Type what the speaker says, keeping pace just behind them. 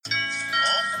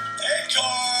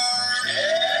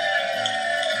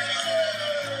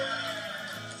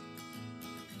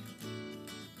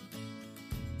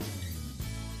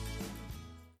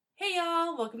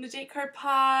Date Card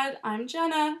Pod. I'm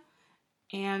Jenna,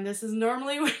 and this is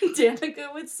normally what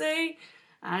Danica would say.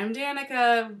 I'm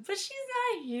Danica, but she's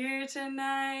not here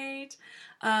tonight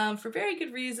for very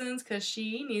good reasons, because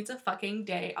she needs a fucking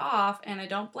day off, and I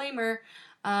don't blame her.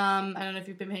 I don't know if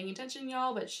you've been paying attention,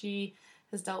 y'all, but she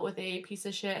has dealt with a piece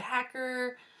of shit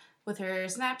hacker with her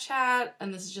Snapchat,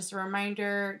 and this is just a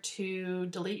reminder to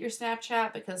delete your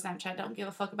Snapchat, because Snapchat don't give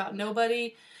a fuck about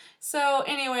nobody. So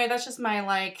anyway, that's just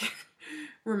my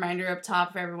reminder up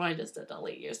top for everyone just to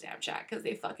delete your Snapchat, because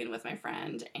they fucking with my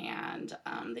friend, and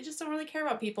they just don't really care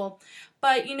about people.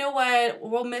 But you know what?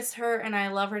 We'll miss her, and I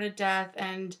love her to death,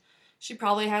 and she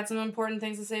probably had some important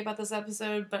things to say about this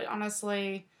episode, but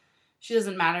honestly, she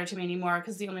doesn't matter to me anymore,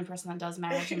 because the only person that does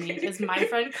matter to me is my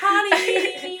friend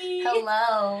Connie.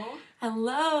 Hello.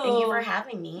 Hello. Thank you for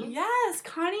having me. Yes,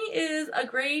 Connie is a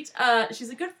great,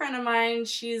 she's a good friend of mine.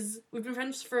 We've been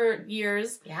friends for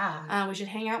years. Yeah. We should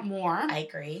hang out more. I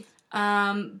agree.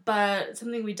 But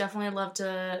something we definitely love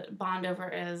to bond over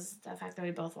is the fact that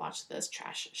we both watch this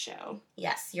trash show.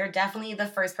 Yes, you're definitely the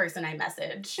first person I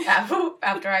message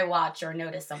after I watch or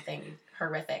notice something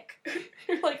horrific.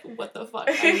 You're like, what the fuck?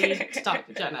 I need to talk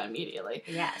to Jenna immediately.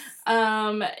 Yes.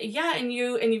 Yeah, and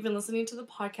you've been listening to the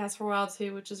podcast for a while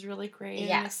too, which is really great.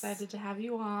 Yes. I'm excited to have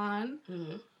you on.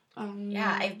 Mm-hmm.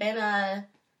 Yeah, I've been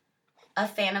a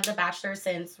fan of The Bachelor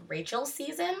since Rachel's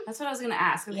season. That's what I was gonna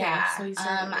ask. Okay, yeah. So you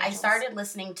I started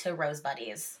listening to Rose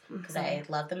Buddies because I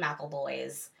love the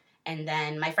McElboys, and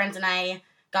then my friends and I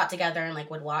got together and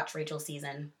would watch Rachel's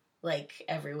season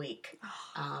every week.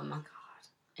 Oh my god.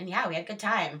 And yeah, we had a good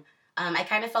time. I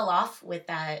kind of fell off with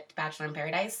that Bachelor in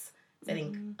Paradise. I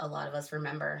think a lot of us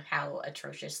remember how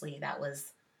atrociously that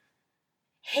was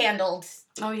handled.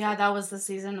 Oh yeah, that was the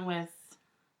season with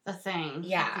the thing.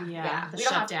 Yeah. The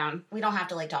shutdown. We don't have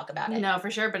to talk about it. No, for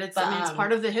sure, but it's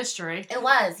part of the history. It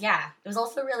was, yeah. It was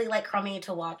also really crummy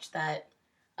to watch that.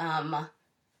 I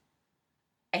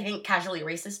think Casually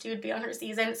Racist dude be on her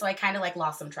season, so I kind of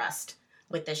lost some trust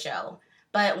with the show.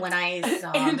 But when I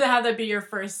saw... and to have that be your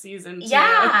first season, too.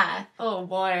 Yeah! Oh,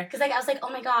 boy. Because I was like, oh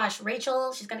my gosh,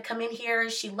 Rachel, she's going to come in here.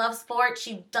 She loves sports.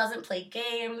 She doesn't play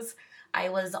games. I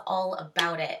was all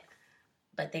about it.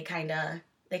 But they kind of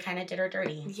did her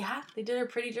dirty. Yeah, they did her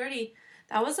pretty dirty.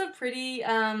 That was a pretty,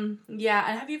 yeah.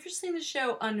 And have you ever seen the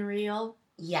show Unreal?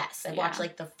 Yes, I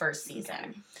watched, the first season.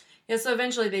 Okay. Yeah, so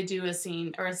eventually they do a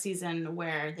season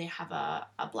where they have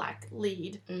a black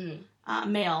lead,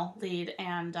 male lead,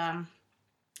 and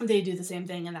they do the same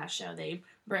thing in that show. They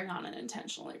bring on an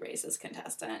intentionally racist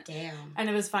contestant. Damn. And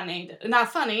it was funny.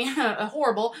 Not funny,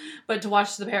 horrible, but to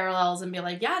watch the parallels and be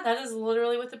like, yeah, that is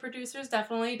literally what the producers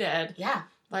definitely did. Yeah.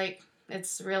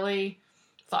 It's really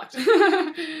fucked.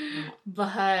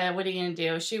 But what are you going to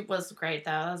do? She was great,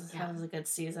 though. That was a good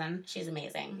season. She's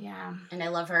amazing. Yeah. And I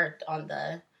love her on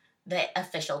the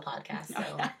official podcast,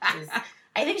 so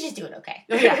I think she's doing okay.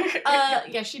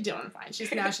 Yeah, she's doing fine.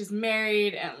 She's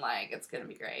married, and it's gonna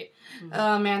be great. Mm-hmm.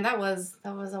 Oh man, that was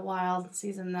a wild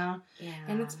season though. Yeah.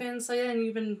 And it's been and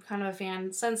you've been kind of a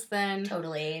fan since then.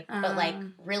 Totally. But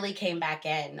really came back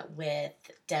in with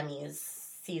Demi's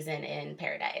season in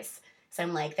Paradise. So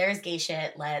I'm like, there's gay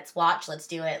shit, let's watch, let's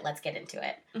do it, let's get into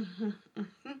it.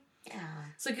 Yeah.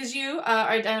 So because you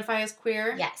identify as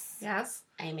queer. Yes.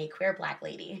 I am a queer black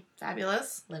lady.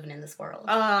 Fabulous. Living in this world.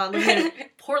 Living in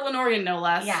Portland, Oregon, no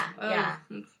less. Yeah.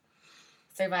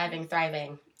 Surviving,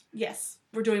 thriving. Yes.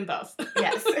 We're doing both.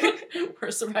 Yes. We're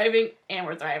surviving and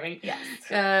we're thriving. Yes.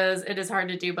 Because it is hard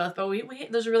to do both, but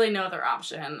there's really no other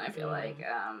option, I feel like.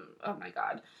 Oh my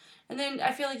god. And then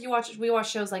I feel like we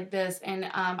watch shows like this, and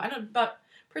but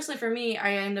personally for me,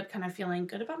 I end up kind of feeling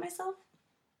good about myself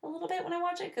a little bit when I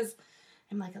watch it, because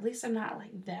I'm like, at least I'm not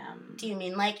like them. Do you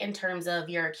mean in terms of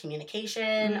your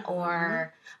communication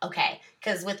or... Okay,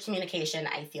 because with communication,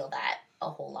 I feel that a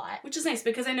whole lot. Which is nice,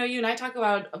 because I know you and I talk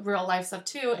about real life stuff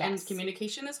too, yes. And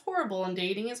communication is horrible, and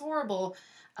dating is horrible.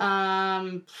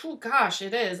 Gosh,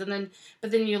 it is.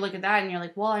 But then you look at that and you're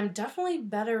like, well, I'm definitely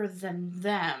better than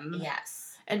them.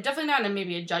 Yes. And definitely not in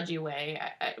maybe a judgy way.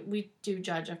 We do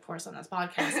judge, of course, on this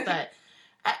podcast, but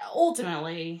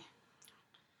ultimately...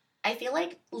 I feel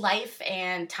like life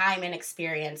and time and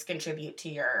experience contribute to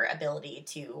your ability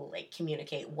to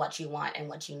communicate what you want and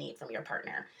what you need from your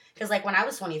partner. Because when I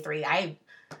was 23,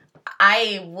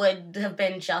 I would have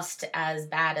been just as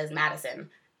bad as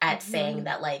Madison at saying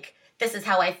that this is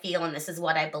how I feel and this is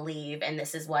what I believe and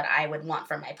this is what I would want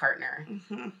from my partner.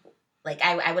 Mm-hmm.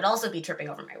 I would also be tripping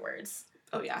over my words.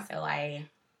 Oh yeah. So I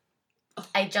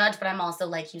judge, but I'm also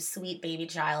you sweet baby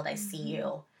child, I see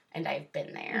you. And I've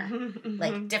been there.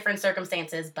 Different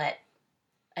circumstances, but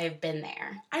I've been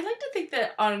there. I like to think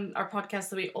that on our podcast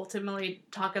that we ultimately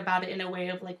talk about it in a way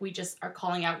of like we just are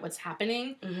calling out what's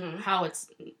happening, how it's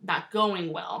not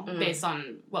going well based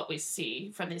on what we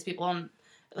see from these people, and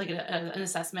like an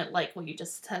assessment like what you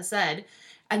just said,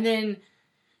 and then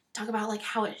talk about like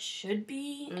how it should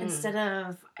be instead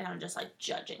of just like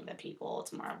judging the people.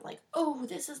 It's more of like, oh,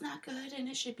 this is not good and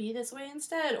it should be this way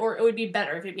instead, or it would be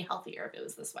better if it'd be healthier if it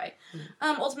was this way.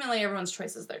 Ultimately, everyone's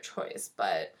choice is their choice,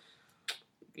 but.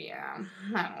 Yeah,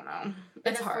 I don't know.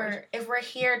 It's hard. If we're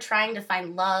here trying to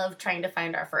find love, trying to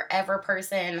find our forever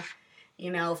person,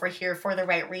 if we're here for the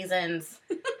right reasons,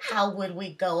 how would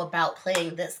we go about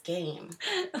playing this game?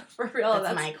 For real,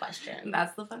 that's my question.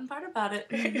 That's the fun part about it.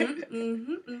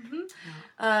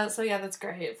 So yeah, that's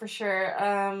great for sure.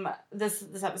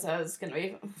 This episode is gonna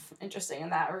be interesting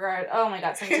in that regard. Oh my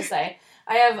god, something to say.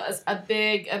 I have a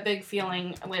big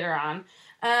feeling later on.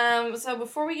 So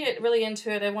before we get really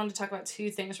into it, I wanted to talk about two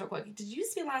things real quick. Did you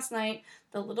see last night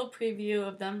the little preview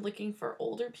of them looking for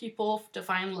older people to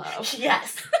find love?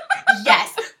 Yes.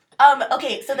 Yes.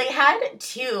 Okay, so they had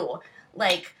two,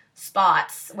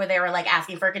 spots where they were,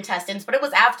 asking for contestants, but it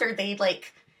was after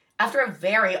after a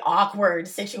very awkward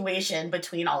situation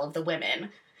between all of the women.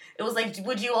 It was like,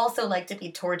 would you also like to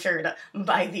be tortured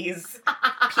by these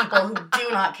people who do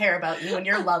not care about you and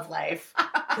your love life?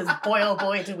 Because boy, oh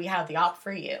boy, do we have the op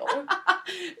for you.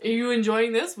 Are you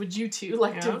enjoying this? Would you too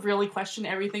like to really question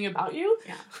everything about you?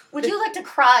 Yeah. Would you like to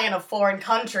cry in a foreign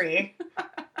country?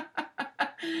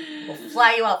 We'll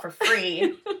fly you out for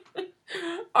free.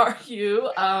 Are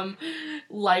you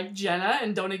like Jenna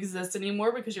and don't exist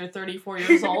anymore because you're 34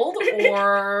 years old?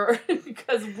 Or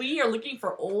because we are looking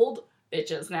for old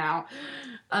bitches now.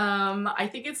 I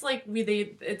think it's like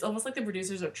it's almost like the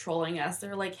producers are trolling us.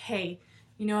 They're like, hey,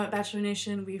 you know what, Bachelor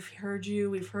Nation, we've heard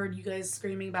you guys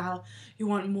screaming about how you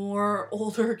want more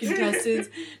older contestants,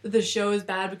 that the show is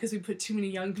bad because we put too many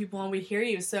young people on. We hear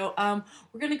you. So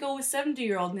we're gonna go with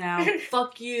 70-year-old now.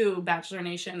 Fuck you, Bachelor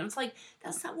Nation. It's like,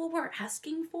 that's not what we're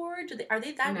asking for. Are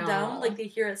they that dumb? Like, they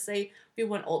hear us say we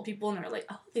want old people and they're like,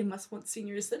 oh, they must want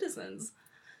senior citizens.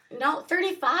 No,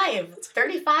 35.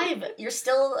 35. You're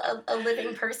still a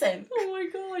living person. Oh my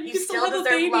god, you still deserve a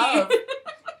baby. Love.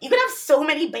 You can have so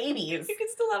many babies. You can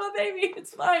still have a baby.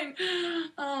 It's fine.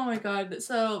 Oh my god.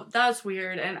 So that's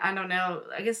weird, and I don't know.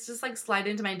 I guess just slide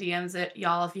into my DMs,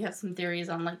 y'all, if you have some theories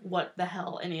on what the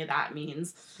hell any of that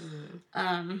means.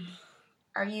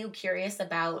 Are you curious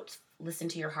about Listen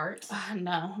to Your Heart?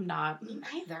 No, I'm not. Me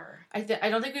neither. I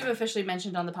don't think we've officially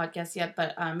mentioned on the podcast yet,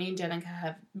 but me and Danica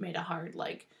have made a hard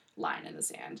line in the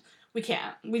sand. We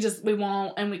can't. We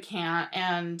won't, and we can't,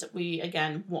 and we,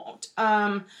 again, won't.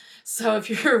 So if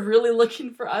you're really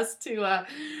looking for us to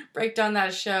break down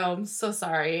that show, I'm so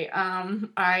sorry.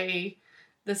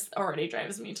 This already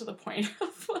drives me to the point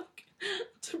of,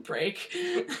 to break.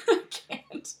 I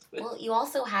can't. Well, you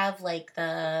also have,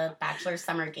 the Bachelor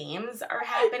Summer Games are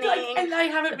happening. And I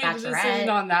haven't made a decision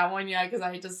on that one yet, because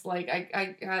I just,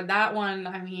 I that one,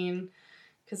 I mean,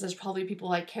 because there's probably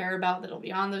people I care about that'll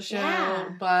be on the show,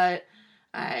 but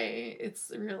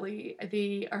it's really,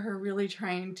 they are really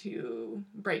trying to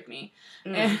break me,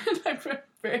 and I'm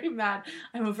very mad.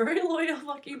 I'm a very loyal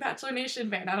fucking Bachelor Nation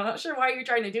fan. I'm not sure why you're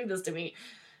trying to do this to me,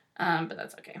 but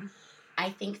that's okay. I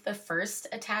think the first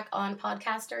attack on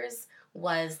podcasters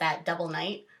was that double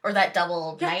night, or that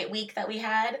double night week that we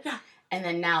had. Yeah. And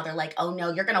then now they're like, oh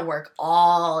no, you're going to work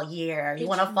all year. You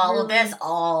want to follow this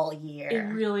all year.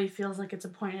 It really feels like it's a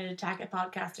pointed attack at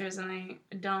podcasters, and I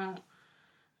don't,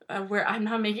 I'm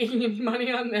not making any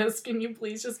money on this. Can you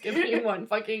please just give me one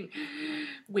fucking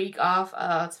week off?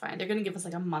 It's fine. They're going to give us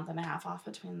a month and a half off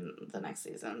between the next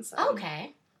season. So.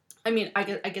 Okay. I mean, I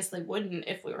guess they wouldn't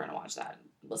if we were going to watch that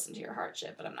Listen to Your Heart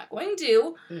shit, but I'm not going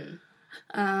to.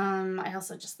 I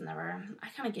also just I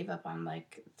kind of gave up on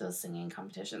those singing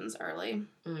competitions early.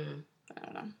 I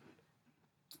don't know.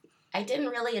 I didn't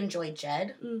really enjoy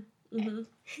Jed. I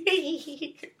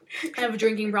have a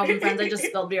drinking problem, friends. I just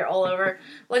spilled beer all over.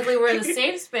 Luckily, we're in a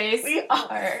safe space. We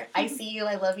are. I see you.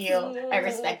 I love you. I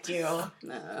respect you.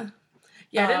 Yeah,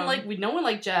 I didn't no one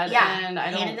liked Jed. Yeah, and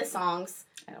I hated the songs.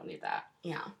 I don't need that.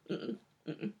 Yeah.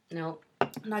 Nope.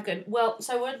 Not good. Well,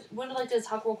 so I would like to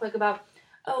talk real quick about.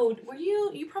 Oh,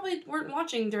 you probably weren't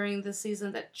watching during the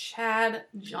season that Chad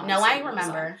Johnson. No, I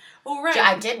remember. Oh, right.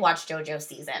 I did watch JoJo's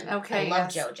season. Okay. I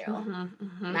love JoJo.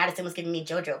 Madison was giving me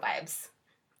JoJo vibes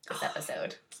this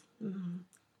episode.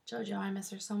 JoJo, I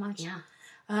miss her so much. Yeah.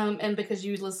 And because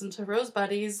you listen to Rose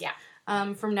Buddies,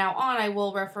 from now on I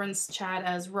will reference Chad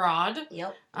as Rod.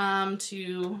 Yep.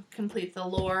 To complete the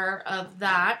lore of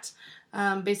that.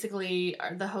 Basically,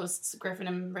 the hosts, Griffin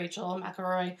and Rachel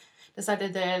McElroy,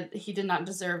 decided that he did not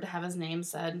deserve to have his name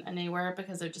said anywhere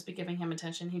because it would just be giving him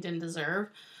attention he didn't deserve.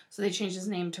 So they changed his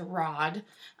name to Rod.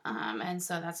 And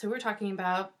so that's who we're talking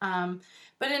about.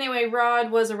 But anyway, Rod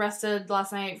was arrested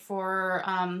last night for,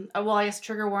 I guess,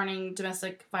 trigger warning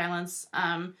domestic violence.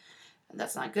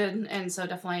 That's not good. And so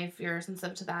definitely, if you're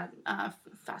sensitive to that,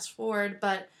 fast forward.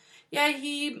 But yeah,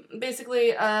 he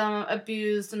basically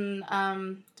abused and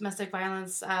domestic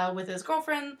violence with his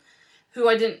girlfriend, who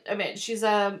she's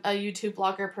a YouTube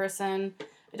blogger person.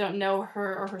 I don't know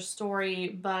her or her story,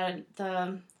 but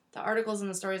the articles and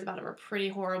the stories about it were pretty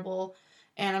horrible.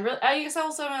 And I just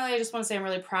want to say I'm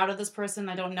really proud of this person.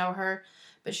 I don't know her,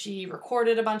 but she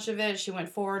recorded a bunch of it. She went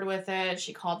forward with it.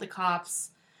 She called the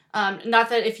cops. Not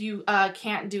that if you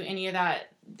can't do any of that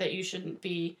you shouldn't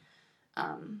be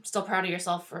still proud of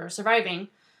yourself for surviving.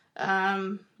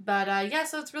 So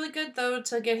it's really good, though,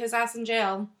 to get his ass in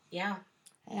jail. Yeah.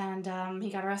 And he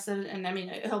got arrested, and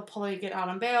he'll probably get out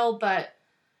on bail, but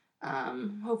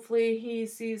hopefully he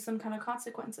sees some kind of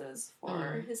consequences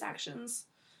for his actions.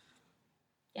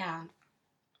 Yeah.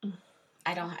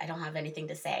 I don't have anything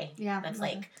to say. Yeah. That's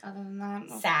other than that,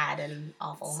 sad and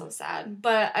awful. So sad.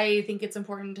 But I think it's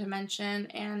important to mention,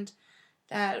 and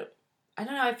that, I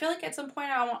don't know, I feel like at some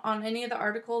point on any of the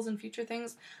articles and future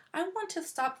things, I want to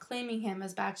stop claiming him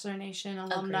as Bachelor Nation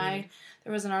alumni. Agreed.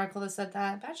 There was an article that said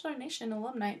that. Bachelor Nation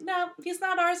alumni. No, he's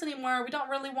not ours anymore. We don't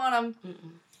really want him.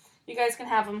 Mm-mm. You guys can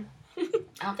have him. I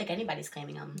don't think anybody's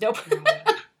claiming him. Nope.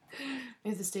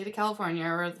 Maybe the state of California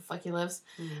or where the fuck he lives.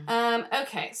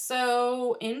 Mm-hmm.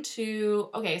 So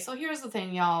here's the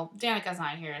thing, y'all. Danica's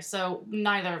not here, so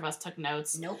neither of us took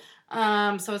notes. Nope.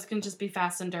 So it's gonna just be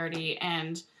fast and dirty,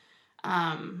 and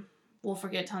we'll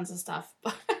forget tons of stuff.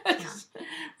 Yeah.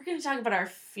 We're going to talk about our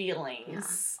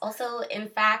feelings. Yeah. Also, in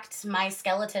fact, my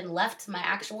skeleton left my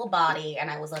actual body, and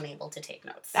I was unable to take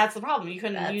notes. That's the problem. You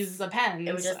couldn't use a pen.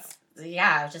 It was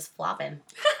just flopping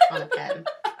on a pen.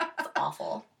 It's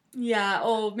awful. Yeah.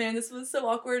 Oh, man, this was so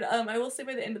awkward. I will say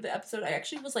by the end of the episode, I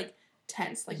actually was,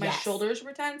 tense. My shoulders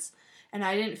were tense, and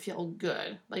I didn't feel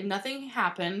good. Nothing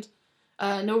happened.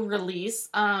 No release,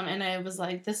 and I was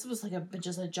like, this was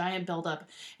just a giant buildup,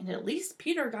 and at least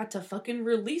Peter got to fucking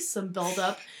release some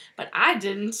buildup, but I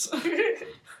didn't.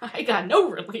 I got no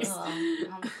release.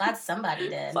 I'm glad somebody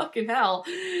did. Fucking hell.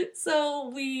 So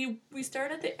we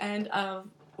start at the end of,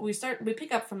 we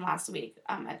pick up from last week,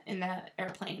 in the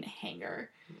airplane hangar,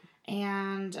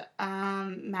 and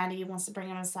Maddie wants to bring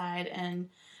him aside and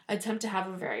attempt to have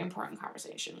a very important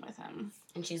conversation with him.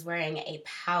 And she's wearing a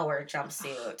power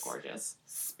jumpsuit. Oh, gorgeous.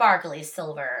 Sparkly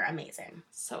silver. Amazing.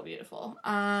 So beautiful.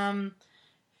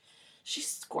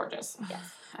 She's gorgeous.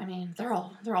 Yes. I mean, they're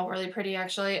all really pretty,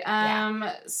 actually.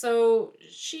 Yeah. So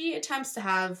she attempts to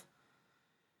have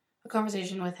a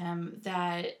conversation with him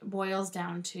that boils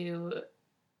down to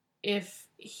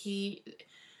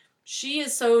she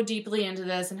is so deeply into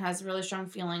this and has really strong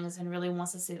feelings and really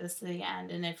wants to see this to the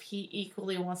end. And if he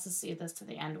equally wants to see this to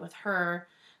the end with her,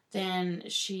 then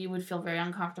she would feel very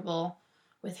uncomfortable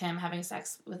with him having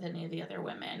sex with any of the other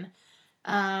women.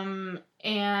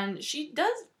 And she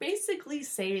does basically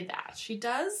say that. She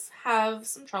does have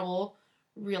some trouble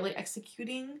really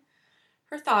executing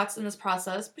her thoughts in this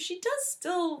process, but she does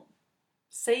still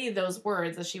say those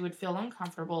words that she would feel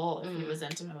uncomfortable if he was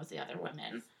intimate with the other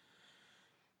women.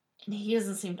 And he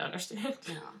doesn't seem to understand.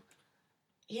 No.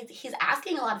 He's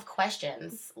asking a lot of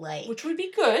questions, which would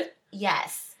be good.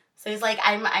 Yes. So he's like,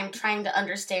 I'm trying to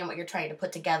understand what you're trying to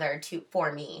put together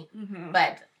for me,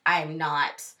 but I'm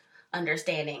not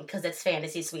understanding because it's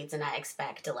fantasy suites and I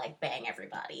expect to bang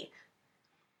everybody.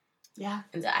 Yeah.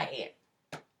 And I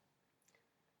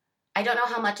don't know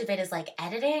how much of it is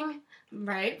editing.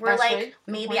 Right. Where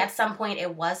maybe at some point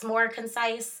it was more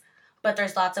concise. But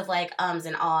there's lots of ums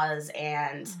and ahs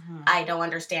and I don't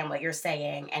understand what you're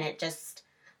saying. And it just,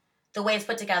 the way it's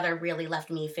put together really left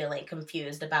me feeling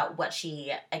confused about what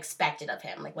she expected of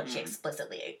him. What she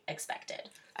explicitly expected.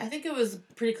 I think it was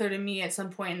pretty clear to me at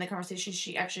some point in the conversation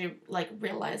she actually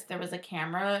realized there was a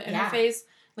camera in her face.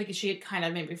 She had kind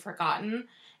of maybe forgotten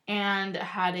and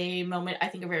had a moment, I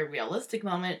think a very realistic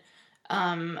moment,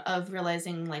 of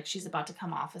realizing she's about to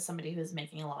come off as somebody who's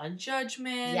making a lot of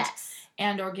judgment. Yes.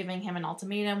 And or giving him an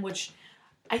ultimatum, which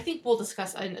I think we'll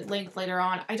discuss at length later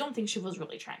on. I don't think she was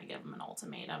really trying to give him an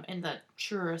ultimatum in the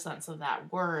truer sense of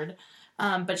that word.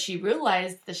 But she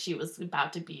realized that she was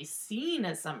about to be seen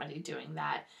as somebody doing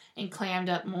that and clammed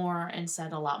up more and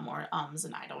said a lot more ums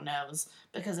and I don't knows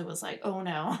because it was oh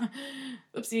no,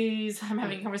 oopsies, I'm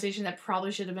having a conversation that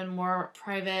probably should have been more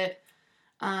private.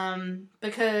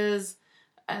 Because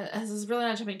this is really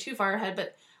not jumping too far ahead,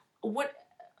 but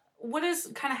what is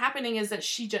kind of happening is that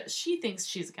she thinks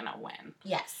she's gonna win.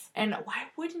 Yes. And why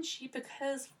wouldn't she?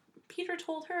 Because Peter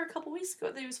told her a couple weeks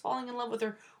ago that he was falling in love with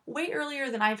her way earlier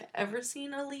than I've ever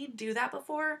seen a lead do that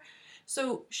before.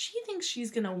 So she thinks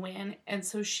she's gonna win, and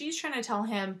so she's trying to tell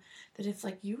him that if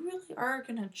like you really are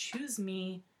gonna choose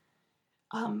me,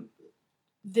 then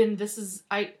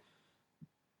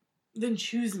then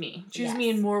choose me. Choose me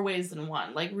in more ways than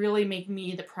one. Like really make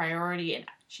me the priority. And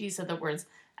she said the words,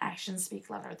 actions speak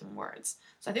louder than words.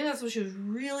 So I think that's what she was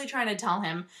really trying to tell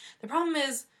him. The problem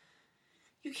is,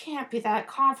 you can't be that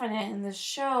confident in this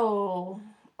show.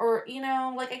 Or, you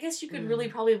know, like, I guess you could really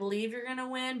probably believe you're gonna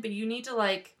win, but you need to,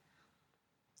 like,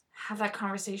 have that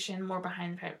conversation more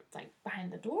behind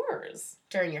the doors.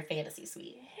 During your fantasy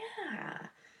suite. Yeah.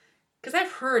 Because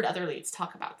I've heard other leads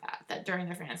talk about that during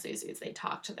their fantasy suites, they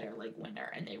talk to their, like,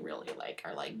 winner, and they really, like,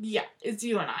 are like, yeah, it's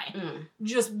you and I.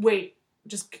 Just wait.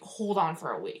 Just hold on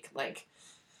for a week. Like,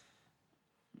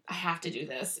 I have to do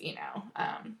this, you know.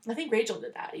 I think Rachel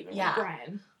did that even with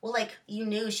Brian. Well, like, you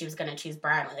knew she was going to choose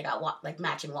Brian when they got, like,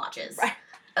 matching watches. Right.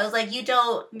 I was like, you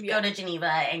don't go to Geneva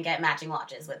and get matching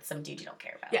watches with some dude you don't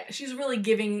care about. Yeah, she's really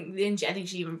giving, and I think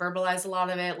she even verbalized a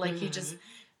lot of it. Like,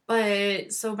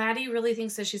 but, so Maddie really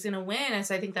thinks that she's going to win, and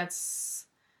so I think that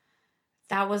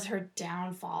was her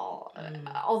downfall.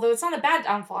 Although it's not a bad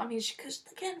downfall. I mean, because,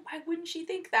 again, why wouldn't she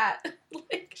think that?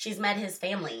 Like, she's met his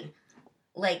family.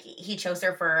 Like, he chose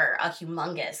her for a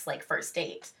humongous, like, first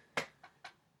date.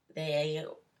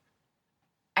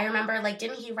 I remember, like,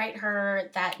 didn't he write her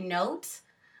that note?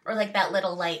 Or, like, that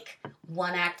little, like,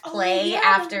 one-act play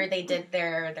after they did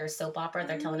their soap opera,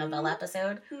 their telenovela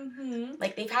episode? Mm-hmm.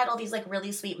 Like, they've had all these, like,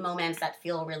 really sweet moments that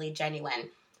feel really genuine.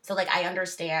 So, like, I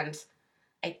understand.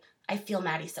 I feel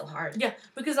Maddie so hard. Yeah,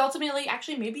 because ultimately,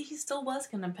 actually, maybe he still was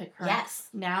going to pick her. Yes.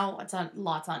 Now, it's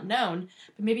lots unknown,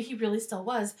 but maybe he really still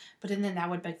was. But then that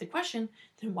would beg the question,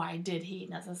 then why did he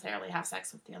necessarily have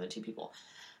sex with the other two people?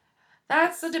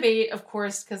 That's a debate, of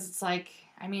course, because it's like,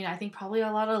 I mean, I think probably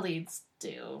a lot of leads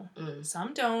do.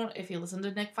 Some don't. If you listen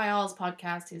to Nick Viall's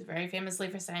podcast, he's very famously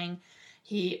for saying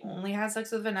he only had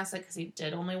sex with Vanessa because he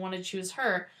did only want to choose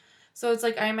her. So it's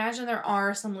like, I imagine there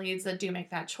are some leads that do make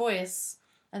that choice.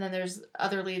 And then there's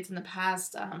other leads in the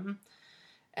past.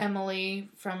 Emily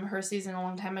from her season a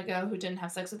long time ago who didn't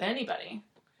have sex with anybody.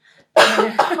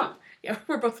 Yeah,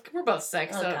 we're both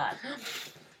sick. Oh, so God.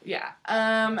 Yeah.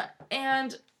 And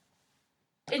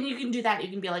you can do that. You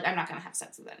can be like, I'm not gonna have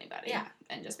sex with anybody. Yeah.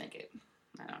 And just make it.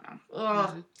 I don't know.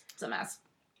 Ugh, it's a mess.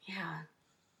 Yeah.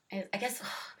 I guess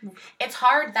it's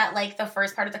hard that, like, the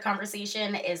first part of the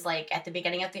conversation is, like, at the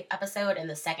beginning of the episode and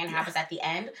the second half is at the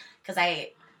end. Because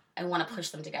I want to push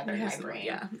them together in my brain.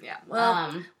 Yeah.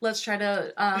 Well, let's try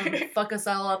to fuck us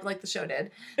all up like the show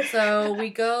did. So we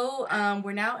go,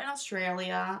 we're now in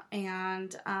Australia,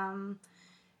 and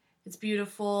it's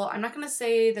beautiful. I'm not going to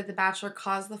say that The Bachelor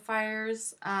caused the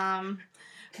fires, but I'm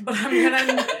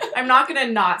not going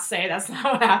to not say that's not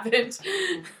what happened,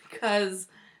 because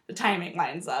the timing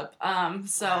lines up.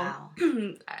 Wow.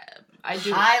 I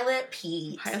do. Pilot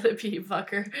Pete,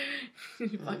 fucker.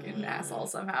 You fucking asshole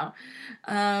somehow.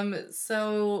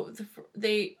 So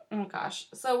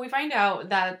So we find out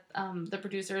that the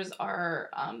producers are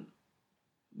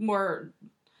more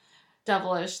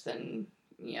devilish than,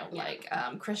 like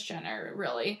Kris Jenner,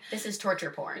 really. This is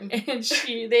torture porn. And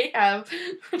they have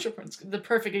torture porn's the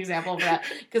perfect example of that,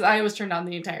 because I was turned on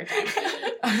the entire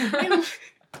time.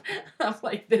 I'm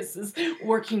like, this is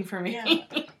working for me.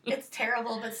 Yeah. It's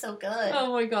terrible, but so good.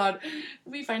 Oh my God.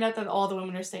 We find out that all the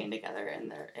women are staying together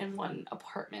in one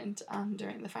apartment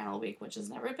during the final week, which has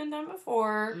never been done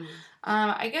before.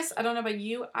 I guess, I don't know about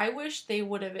you, I wish they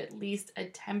would have at least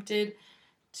attempted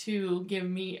to give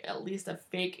me at least a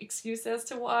fake excuse as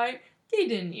to why. They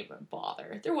didn't even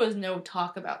bother. There was no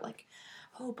talk about, like,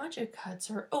 oh, budget cuts,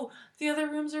 or, oh, the other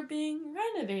rooms are being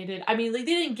renovated. I mean, like,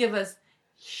 they didn't give us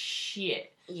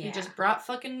shit. Yeah. He just brought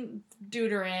fucking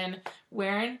Duder in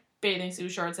wearing bathing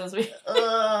suit shorts as we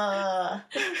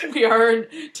we are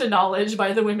to knowledge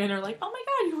by the women are like, oh my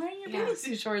God, you're wearing your bathing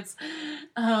suit shorts.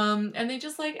 And they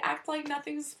just like act like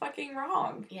nothing's fucking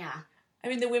wrong. Yeah. I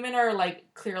mean, the women are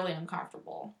like clearly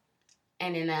uncomfortable.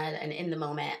 And in the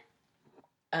moment,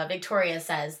 Victoria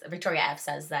F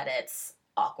says that it's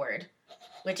awkward,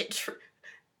 which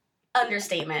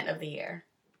understatement of the year.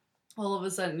 All of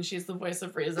a sudden, she's the voice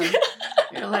of reason.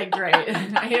 You're like, great.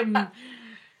 I am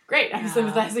great. I'm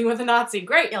sympathizing with a Nazi.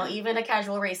 Great. Even a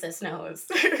casual racist knows.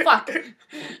 Fuck.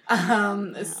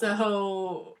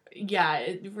 So,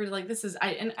 we're like, this is,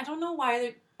 I don't know why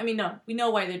they, I mean, no, we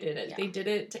know why they did it. Yeah. They did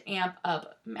it to amp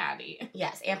up Maddie.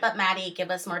 Yes, amp up Maddie,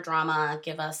 give us more drama,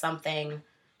 give us something,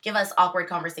 give us awkward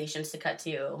conversations to cut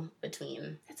to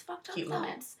between It's fucked up, cute though.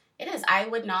 moments. It is. I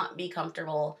would not be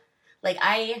comfortable. Like,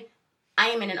 I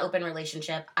am in an open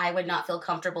relationship. I would not feel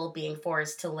comfortable being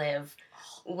forced to live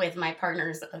with my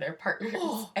partner's other partners.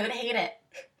 Oh. I would hate it.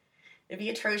 It'd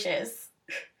be atrocious.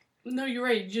 No, you're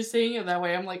right. Just saying it that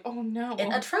way, I'm like, oh no.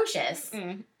 It's atrocious.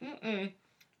 Mm-mm.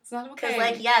 It's not okay. Because,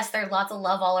 like, yes, there's lots of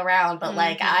love all around, but,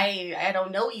 like, Mhm. I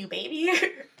don't know you, baby.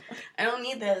 I don't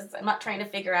need this. I'm not trying to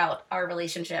figure out our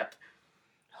relationship.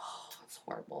 Oh, it's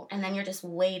horrible. And then you're just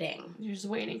waiting. You're just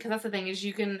waiting. Because that's the thing is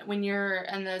you can, when you're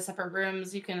in the separate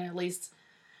rooms, you can at least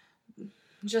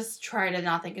just try to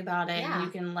not think about it. Yeah. And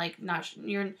you can, like,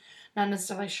 you're not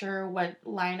necessarily sure what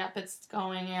lineup it's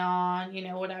going on, you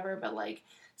know, whatever. But, like,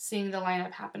 seeing the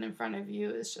lineup happen in front of you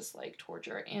is just, like,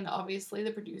 torture. And obviously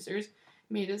the producers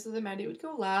made it so that Maddie would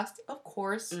go last, of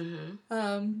course.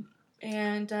 Mm-hmm.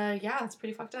 Yeah, it's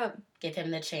pretty fucked up. Give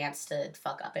him the chance to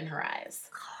fuck up in her eyes.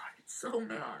 God, it's so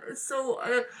mad. It's so,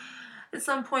 at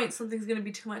some point, something's gonna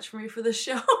be too much for me for this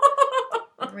show.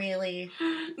 Really?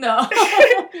 No.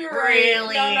 You're right.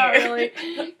 Really? No, not really.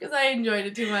 Because I enjoyed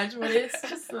it too much, but it's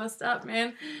just messed up,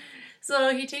 man.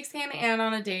 So he takes Hannah Ann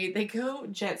on a date. They go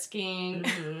jet skiing.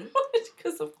 Mm-hmm.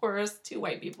 Because, of course, two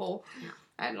white people.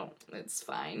 Yeah. It's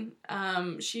fine.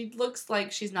 She looks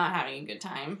like she's not having a good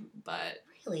time, but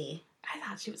Really? I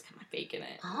thought she was kind of faking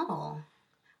it. Oh.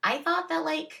 I thought that,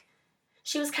 like,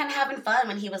 she was kind of having fun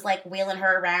when he was, like, wheeling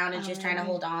her around and she was trying to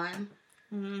hold on.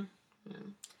 Mm-hmm. Yeah.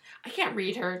 I can't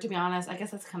read her, to be honest. I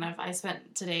guess that's kind of, I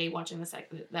spent today watching the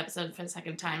episode for the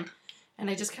second time, and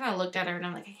I just kind of looked at her, and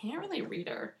I'm like, I can't really read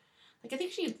her. Like, I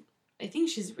think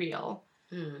she's real,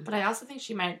 but I also think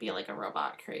she might be, like, a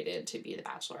robot created to be the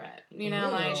Bachelorette. You know,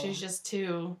 like, she's just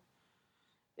too,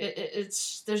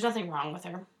 there's nothing wrong with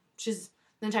her.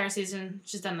 The entire season,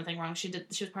 she's done nothing wrong. She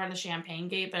was part of the Champagne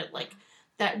Gate, but, like,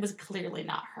 that was clearly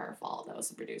not her fault. That was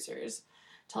the producers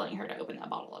telling her to open that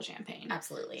bottle of champagne.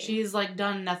 Absolutely. She's, like,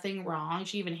 done nothing wrong.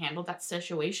 She even handled that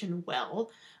situation well.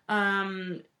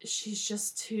 She's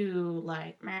just too,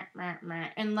 like, meh, meh, meh.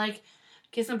 And, like,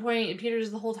 case in point, Peter's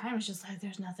the whole time is just like,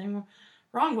 there's nothing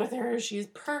wrong with her. She's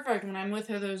perfect. When I'm with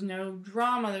her, there's no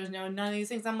drama. There's none of these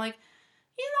things. I'm like,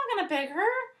 he's not going to pick her.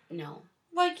 No.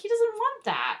 Like, he doesn't want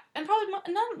that. And probably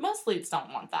most leads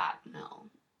don't want that. No.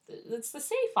 It's the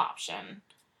safe option.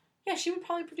 Yeah, she would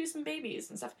probably produce some babies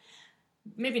and stuff.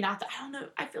 Maybe not that. I don't know.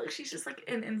 I feel like she's just, like,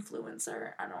 an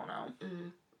influencer. I don't know.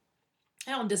 Mm.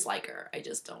 I don't dislike her. I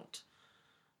just don't.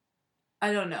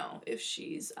 I don't know if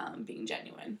she's being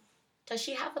genuine. Does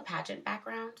she have a pageant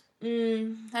background? I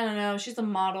don't know. She's a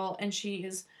model, and she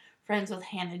is friends with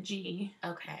Hannah G.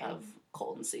 Okay. Of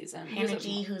Colton Season. Hannah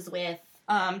G, who's with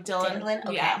Dylan.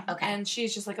 Okay. Yeah. Okay. And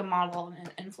she's just like a model and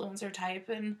an influencer type,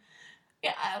 and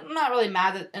yeah, I'm not really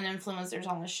mad that an influencer's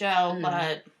on the show,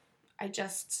 but I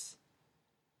just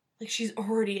like she's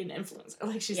already an influencer.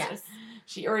 Like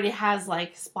she already has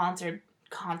like sponsored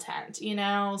content, you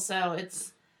know. So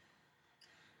it's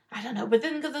I don't know, but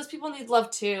then those people need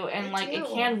love too, and They like do. it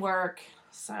can work.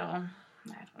 So I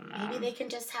don't know. Maybe they can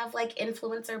just have like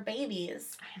influencer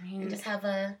babies. I mean, And just have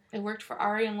a it worked for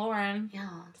Ari and Lauren. yeah.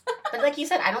 But like you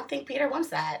said, I don't think Peter wants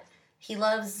that. He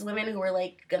loves women who are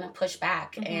like gonna push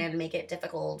back and make it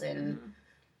difficult and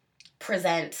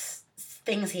present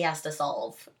things he has to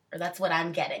solve. Or that's what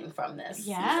I'm getting from this.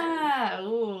 Yeah.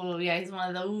 Ooh, yeah, he's one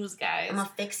of those guys. I'm gonna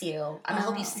fix you. I'm gonna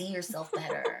help you see yourself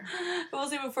better. We'll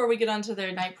see before we get on to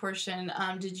their night portion.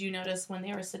 Did you notice when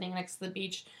they were sitting next to the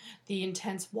beach, the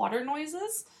intense water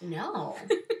noises? No.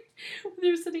 They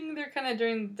were sitting there kind of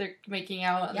during their making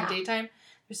out in Yeah. the daytime.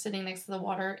 They're sitting next to the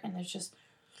water, and there's just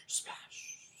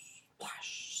splash,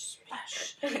 splash,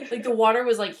 splash. Like the water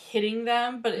was like hitting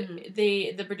them, but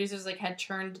the producers like had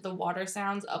turned the water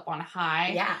sounds up on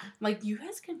high. Yeah. I'm like, you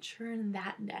guys can turn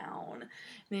that down. And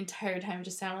the entire time it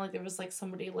just sounded like there was like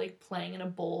somebody like playing in a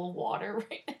bowl of water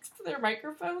right next to their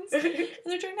microphones. And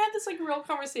they're trying to have this like real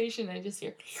conversation, and I just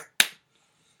hear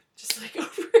just like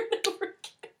over and over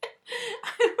again.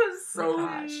 It was so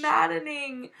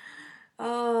maddening.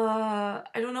 I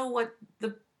don't know what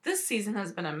this season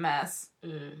has been a mess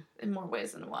in more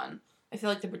ways than one. I feel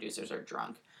like the producers are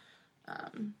drunk.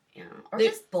 Yeah. Or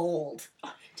just bold.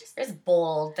 Just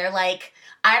bold. They're like,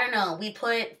 I don't know, we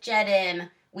put Jed in,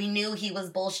 we knew he was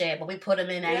bullshit, but we put him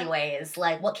in anyways.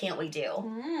 Like, what can't we do?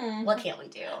 What can't we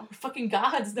do? We're fucking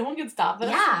gods. No one can stop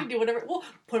us. Yeah. We can do whatever. We'll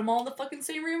put them all in the fucking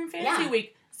same room in Fantasy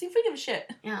Week. See if we give a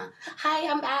shit. Yeah. Hi,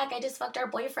 I'm back. I just fucked our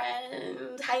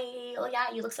boyfriend. Hi. Oh,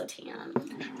 yeah, you look so tan.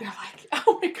 You're like,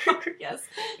 oh my God, yes.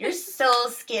 You're so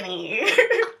skinny.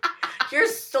 You're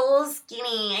so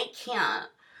skinny. I can't.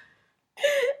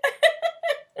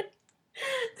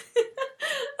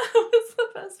 That was the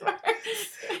best part.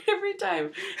 Every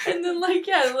time. And then, like,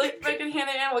 yeah, like, fucking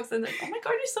Hannah Ann walks in, like, oh my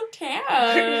God, you're so tan.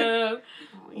 Oh,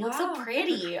 you look so Wow.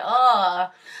 pretty. Oh,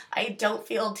 I don't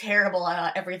feel terrible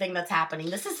about everything that's happening.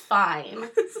 This is fine.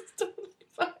 This is totally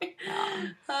fine.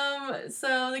 Yeah.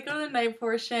 So they go to the night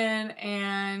portion,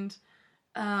 and,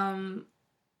 I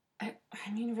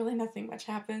mean, really nothing much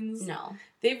happens. No.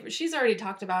 She's already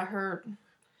talked about her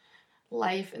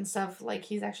life and stuff. Like,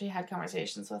 he's actually had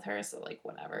conversations with her, so, like,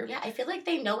 whatever. Yeah, I feel like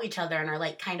they know each other and are,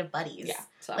 like, kind of buddies. Yeah.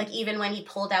 So. Like, even when he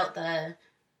pulled out the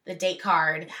date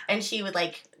card, and she would,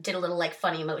 like, did a little, like,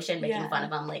 funny motion making fun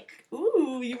of him, like...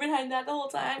 Ooh, you've been hiding that the whole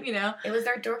time, you know? It was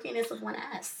their dorkiness with one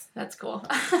S. That's cool.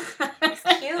 It's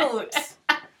cute.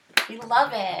 We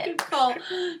love it. Good call.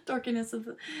 Dorkiness of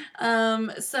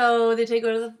the... So they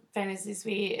go to the fantasy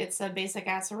suite. It's a basic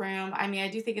ass room. I mean, I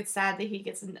do think it's sad that he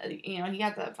gets, you know, he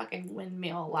got the fucking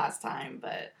windmill last time,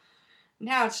 but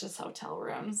now it's just hotel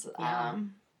rooms. Yeah.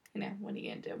 You know, what are you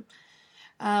gonna do?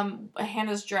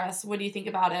 Hannah's dress. What do you think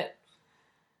about it?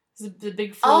 The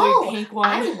big flowy pink one.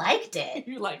 I liked it.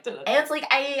 You liked it. It's like,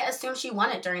 I assumed she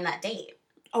won it during that date.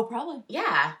 Oh, probably.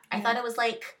 Yeah. I thought it was,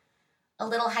 like, a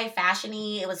little high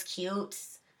fashion-y. It was cute.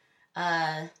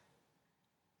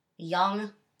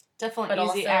 Young. Definitely But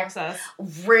easy also- access.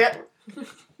 Rip.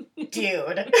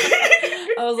 Dude.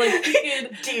 I was like,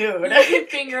 you can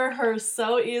finger her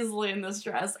so easily in this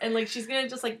dress. And, like, she's gonna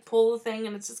just, like, pull the thing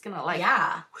and it's just gonna, like...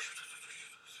 Yeah.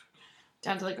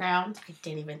 Down to the ground. I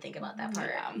didn't even think about that part.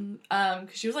 Yeah.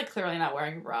 Because she was, like, clearly not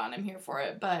wearing a bra, and I'm here for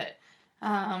it. But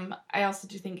I also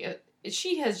do think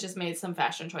she has just made some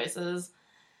fashion choices.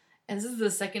 And this is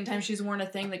the second time she's worn a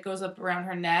thing that goes up around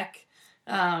her neck.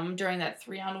 During that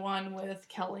 3-on-1 with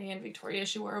Kelly and Victoria,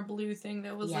 she wore a blue thing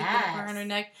that was, like, up around her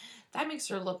neck. That makes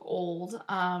her look old.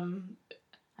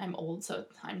 I'm old, so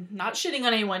I'm not shitting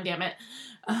on anyone, damn it.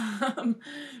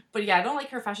 But yeah, I don't like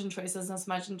her fashion choices as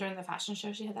much. And during the fashion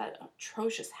show, she had that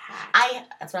atrocious hat.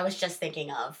 That's what I was just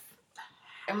thinking of.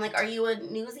 I'm like, are you a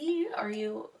newsie? Are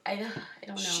you... I don't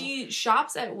know. She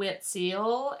shops at Wet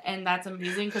Seal, and that's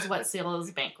amazing because Wet Seal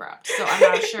is bankrupt. So I'm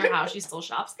not sure how she still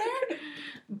shops there.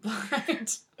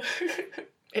 But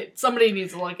somebody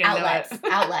needs to look into Outlets. it.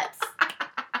 Outlets.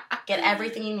 Get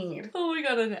everything you need. Oh, we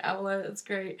got an outlet. It's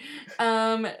great.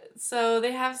 So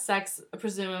they have sex,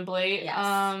 presumably.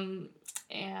 Yes.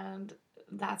 And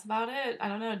that's about it. I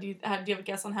don't know. Do you have a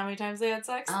guess on how many times they had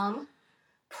sex?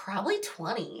 Probably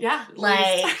 20. Yeah.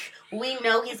 Like, we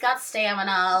know he's got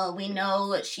stamina. We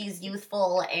know she's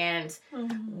youthful and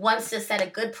wants to set a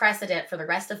good precedent for the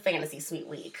rest of Fantasy Suite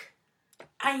Week.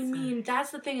 I mean,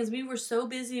 that's the thing, is we were so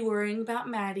busy worrying about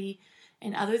Maddie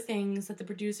and other things that the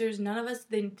producers, none of us,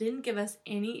 they didn't give us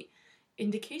any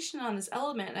indication on this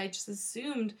element. And I just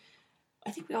assumed,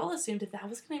 I think we all assumed that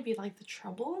was going to be, like, the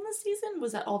trouble in the season,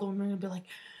 was that all the women would be like,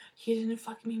 he didn't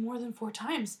fuck me more than 4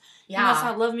 times. Yeah. He must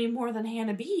not love me more than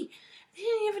Hannah B. They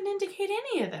didn't even indicate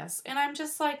any of this. And I'm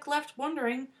just, like, left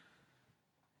wondering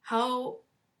how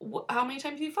many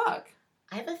times he fuck.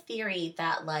 I have a theory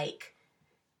that, like,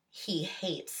 he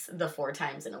hates the 4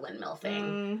 times in a windmill thing.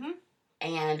 Mm-hmm.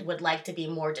 And would like to be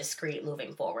more discreet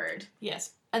moving forward.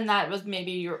 Yes. And that was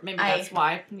maybe that's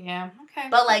why. Yeah. Okay.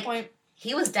 But, like, point.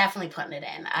 He was definitely putting it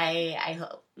in. I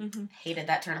hope. Mm-hmm. Hated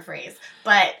that turn of phrase.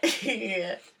 But...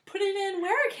 Put it in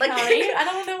where, Like, Callie? I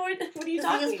don't know what are you talking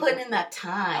about? He was putting in that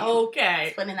time. Okay.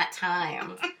 He's putting in that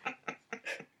time.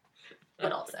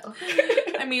 But also.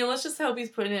 I mean, let's just hope he's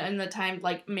putting it in the time,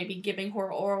 like, maybe giving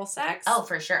her oral sex. Oh,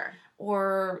 for sure.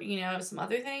 Or, you know, some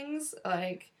other things.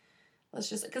 Like, let's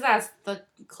just... Because that's the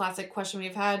classic question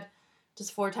we've had. Does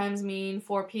 4 times mean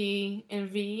 4P and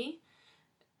V?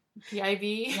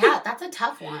 PIV? Yeah, that's a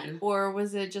tough one. Or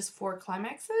was it just 4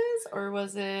 climaxes? Or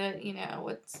was it, you know,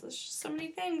 there's just so many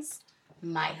things.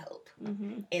 My hope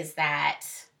is that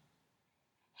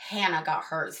Hannah got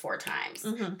hers 4 times.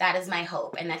 Mm-hmm. That is my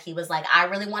hope. And that he was like, I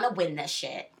really want to win this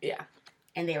shit. Yeah.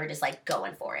 And they were just, like,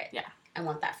 going for it. Yeah. I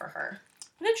want that for her.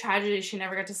 What a tragedy she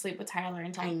never got to sleep with Tyler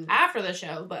until after the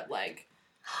show, but, like...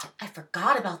 I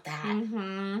forgot about that.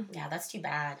 Mm-hmm. Yeah, that's too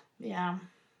bad. Yeah.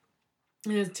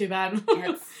 It is too bad.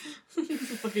 It's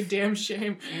a fucking damn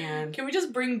shame. Man. Can we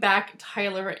just bring back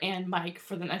Tyler and Mike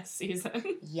for the next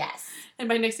season? Yes. And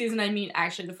by next season, I mean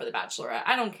actually for The Bachelorette.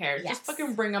 I don't care. Yes. Just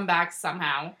fucking bring them back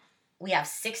somehow. We have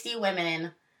 60 women.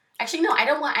 Actually, no, I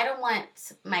don't want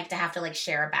Mike to have to, like,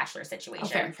 share a bachelor situation.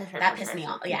 Okay, for sure, that pissed me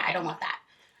off. Yeah, I don't want that.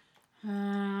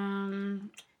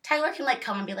 Tyler can, like,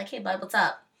 come and be like, hey, bud, what's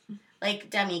up? Like,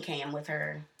 Demi came with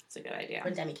her. It's a good idea.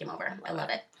 When Demi came over. I love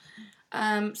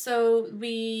it. So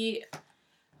we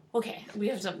have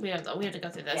to go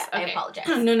through this. Yeah, okay. I apologize.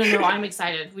 No, I'm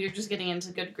excited. We're just getting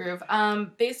into good groove.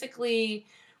 Basically,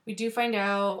 we do find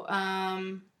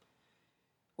out,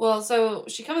 well, so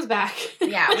she comes back.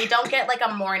 Yeah, we don't get, like,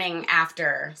 a morning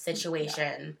after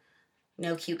situation. Yeah.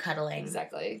 No cute cuddling.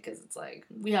 Exactly, because it's like,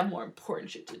 we have more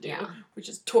important shit to do, which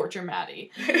is torture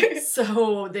Maddie.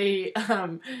 So they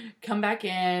come back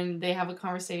in, they have a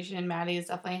conversation. Maddie is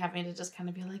definitely having to just kind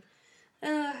of be like,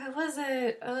 how was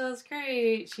it? Oh, it was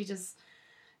great. She just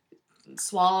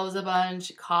swallows a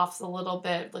bunch, coughs a little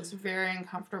bit, looks very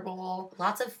uncomfortable.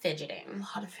 Lots of fidgeting. A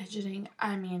lot of fidgeting.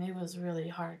 I mean, it was really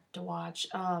hard to watch.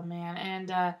 Oh, man.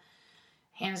 And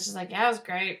Hannah's just like, yeah, it was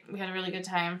great. We had a really good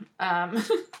time.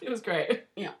 It was great.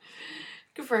 Yeah.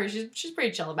 Good for her. She's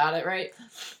pretty chill about it, right?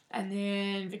 And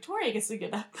then Victoria gets to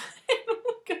get up and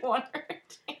go on her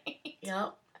date.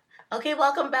 Yep. Okay,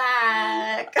 welcome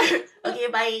back. Okay,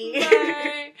 bye.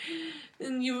 Bye.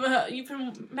 And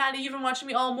Maddie, you've been watching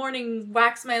me all morning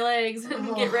wax my legs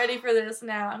and get ready for this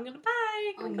now. I'm gonna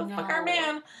go fuck our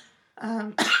man.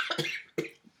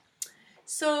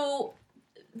 So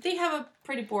they have a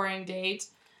pretty boring date.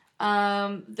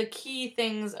 The key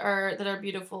things that are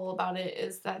beautiful about it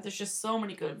is that there's just so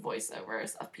many good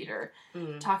voiceovers of Peter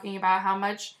talking about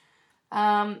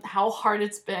how hard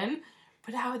it's been,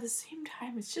 but how at the same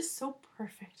time it's just so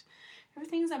perfect.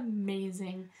 Everything's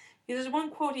amazing. There's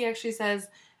one quote he actually says,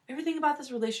 everything about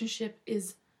this relationship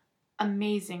is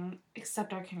amazing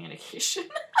except our communication.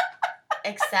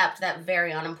 Except that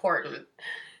very unimportant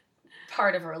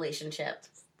part of a relationship.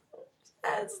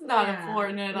 That's not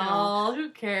important at all. Who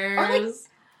cares? Or like,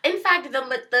 in fact,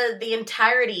 the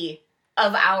entirety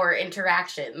of our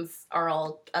interactions are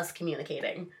all us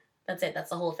communicating. That's it. That's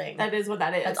the whole thing. That is what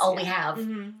that is. That's all we have.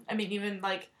 Mm-hmm. I mean, even,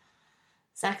 like,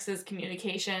 sex is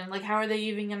communication. Like, how are they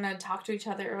even going to talk to each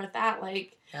other with that?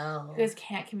 Like, you guys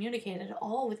can't communicate at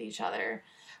all with each other.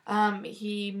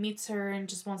 He meets her and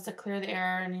just wants to clear the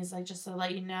air, and he's like, just to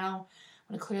let you know,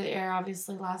 I want to clear the air.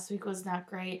 Obviously, last week was not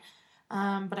great,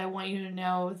 but I want you to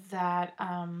know that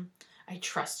I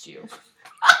trust you.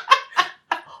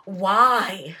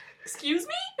 Why? Excuse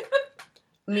me?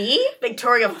 Me?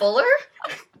 Victoria Fuller?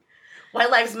 Why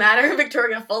Lives Matter,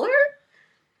 Victoria Fuller?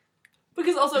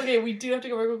 Because also, okay, we do have to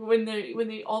go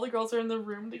when all the girls are in the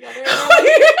room together.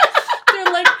 They're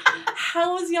like,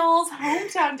 how was y'all's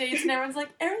hometown dates? And everyone's like,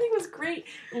 everything was great.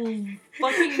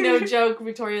 Fucking no joke.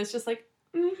 Victoria's just like,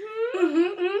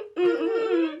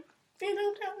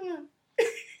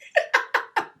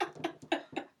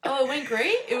 Oh, it went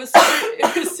great? It was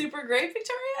super great,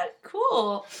 Victoria?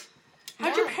 Cool.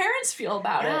 How'd your parents feel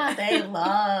about it? They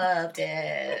loved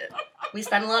it. We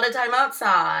spent a lot of time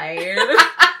outside.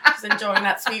 Just enjoying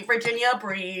that sweet Virginia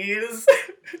breeze.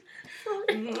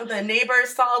 The neighbors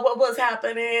saw what was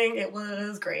happening. It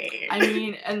was great. I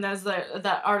mean, and as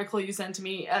that article you sent to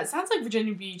me, it sounds like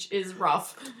Virginia Beach is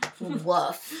rough.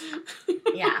 Woof.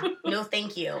 Yeah. No,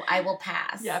 thank you. I will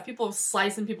pass. Yeah, people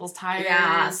slicing people's tires.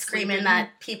 Yeah, screaming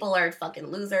that people are fucking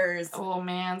losers. Oh,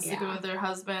 man, sleeping with their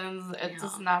husbands. It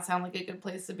does not sound like a good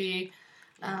place to be.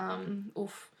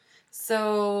 Oof.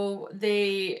 So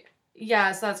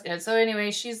so that's good. So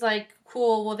anyway, she's like,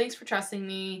 cool, well, thanks for trusting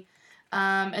me.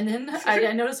 And then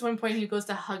I noticed one point he goes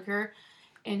to hug her,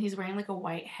 and he's wearing like a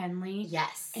white Henley.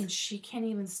 Yes. And she can't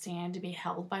even stand to be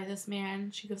held by this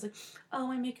man. She goes like, oh,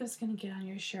 my makeup's gonna get on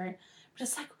your shirt. But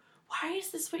it's like, why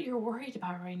is this what you're worried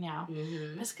about right now?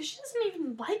 Mm-hmm. But it's because she doesn't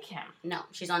even like him. No,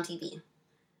 she's on TV.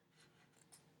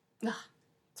 Ugh,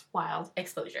 it's wild.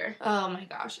 Exposure. Oh my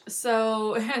gosh.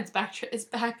 So it's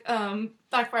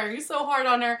backfiring so hard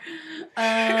on her.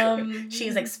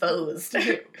 She's exposed.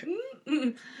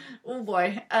 Oh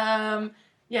boy.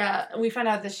 Yeah, we found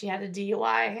out that she had a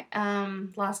DUI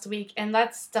last week, and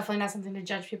that's definitely not something to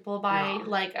judge people by. No.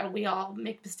 Like, we all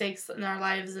make mistakes in our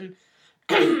lives, and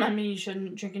I mean, you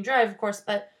shouldn't drink and drive, of course,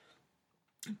 but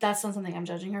that's not something I'm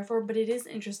judging her for. But it is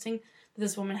interesting that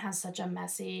this woman has such a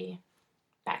messy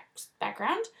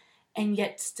background, and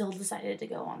yet still decided to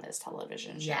go on this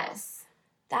television show. Yes.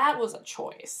 That was a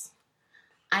choice.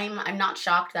 I'm not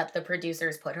shocked that the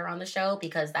producers put her on the show,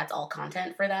 because that's all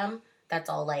content for them. That's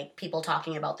all, like, people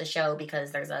talking about the show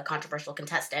because there's a controversial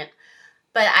contestant.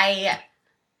 But I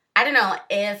don't know,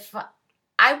 if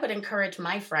I would encourage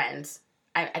my friends,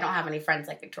 I don't have any friends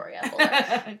like Victoria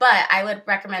Fuller, but I would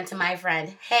recommend to my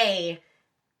friend, hey,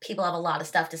 people have a lot of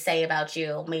stuff to say about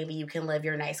you. Maybe you can live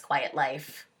your nice, quiet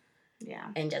life. Yeah.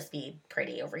 and just be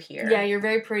pretty over here. Yeah, you're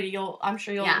very pretty. I'm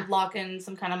sure you'll Yeah. lock in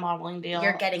some kind of modeling deal.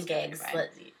 You're getting It's gonna be gigs. fine.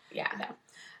 Yeah.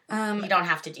 Yeah. You don't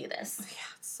have to do this.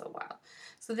 Yeah, it's so wild.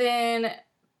 So then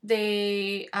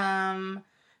they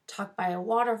talk by a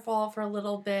waterfall for a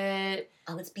little bit.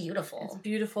 Oh, it's beautiful. It's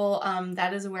beautiful.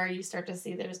 That is where you start to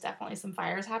see there's definitely some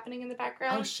fires happening in the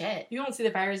background. Oh, shit. You won't see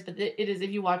the fires, but it is,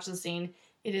 if you watch the scene,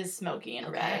 it is smoky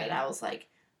and red. And I was like,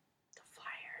 the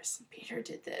fires. Peter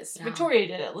did this. Yeah. Victoria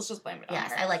did it. Let's just blame it on her.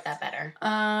 Yes, I like that better.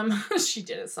 She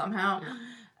did it somehow.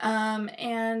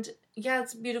 And yeah,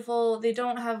 it's beautiful. They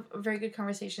don't have very good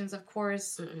conversations, of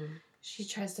course. Mm-mm. She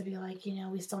tries to be like,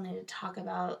 we still need to talk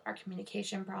about our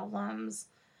communication problems.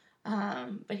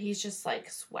 But he's just like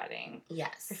sweating.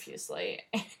 Yes. Profusely.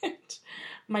 And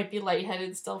might be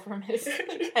lightheaded still from his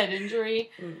head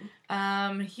injury.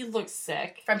 He looks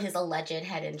sick. From his alleged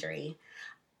head injury.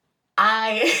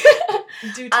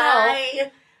 Do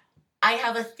tell. I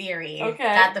have a theory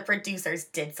that the producers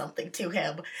did something to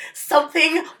him.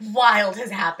 Something wild has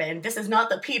happened. This is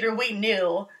not the Peter we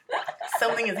knew.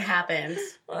 Something has happened.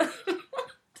 Do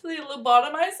they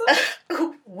lobotomize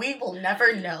him? We will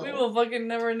never know. We will fucking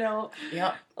never know.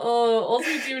 Yep. Oh, all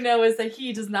we do know is that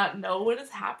he does not know what is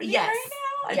happening right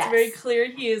now. It's very clear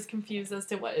he is confused as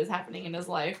to what is happening in his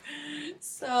life.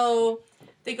 So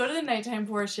they go to the nighttime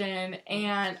portion,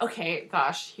 and okay,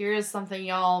 gosh, here is something,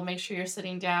 y'all. Make sure you're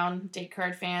sitting down, date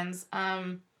card fans.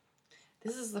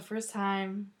 This is the first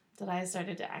time that I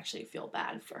started to actually feel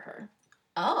bad for her.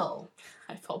 Oh.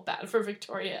 I felt bad for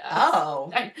Victoria.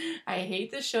 Oh. I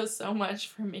hate this show so much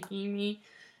for making me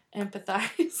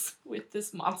empathize with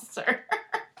this monster.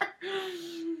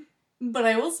 But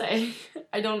I will say,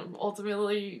 I don't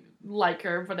ultimately like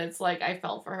her, but it's like I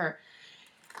felt for her.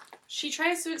 She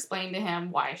tries to explain to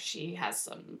him why she has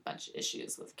some bunch of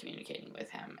issues with communicating with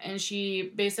him. And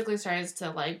she basically tries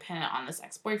to pin it on this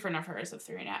ex-boyfriend of hers of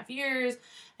 3.5 years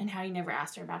and how he never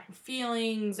asked her about her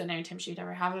feelings, and anytime she'd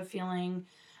ever have a feeling,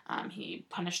 he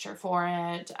punished her for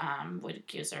it, would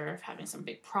accuse her of having some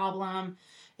big problem.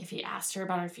 If he asked her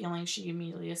about her feelings, she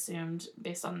immediately assumed,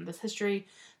 based on this history,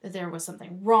 that there was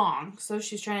something wrong. So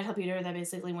she's trying to tell Peter that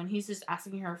basically when he's just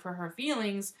asking her for her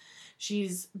feelings,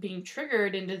 she's being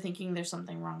triggered into thinking there's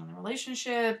something wrong in the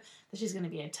relationship, that she's going to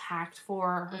be attacked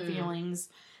for her feelings.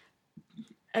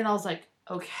 And I was like,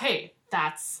 okay,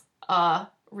 that's a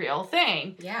real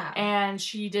thing. Yeah. And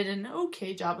she did an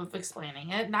okay job of explaining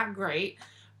it. Not great,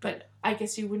 but I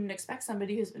guess you wouldn't expect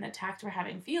somebody who's been attacked for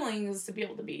having feelings to be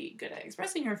able to be good at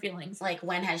expressing her feelings. Like,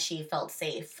 when has she felt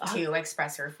safe to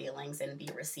express her feelings and be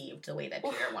received the way that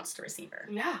Peter wants to receive her?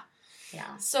 Yeah.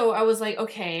 Yeah. So I was like,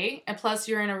 okay. And plus,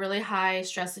 you're in a really high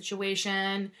stress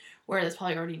situation where that's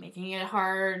probably already making it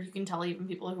hard. You can tell even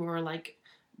people who are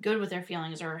good with their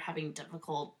feelings are having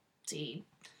difficulty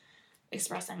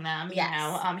expressing them.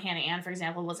 Yes. Hannah Ann, for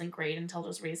example, wasn't great until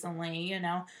just recently.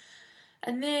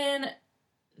 And then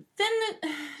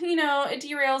it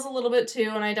derails a little bit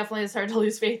too, and I definitely started to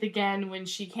lose faith again when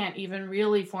she can't even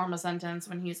really form a sentence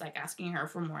when he's asking her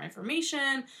for more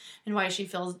information and why she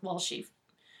feels she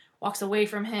walks away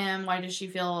from him. Why does she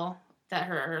feel that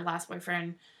her last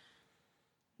boyfriend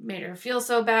made her feel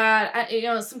so bad?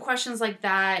 Some questions like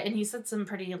that, and he said some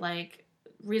pretty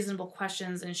reasonable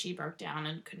questions, and she broke down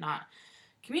and could not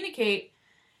communicate.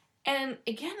 And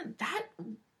again,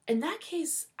 in that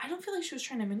case, I don't feel like she was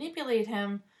trying to manipulate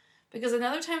him, because in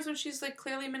other times when she's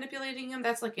clearly manipulating him,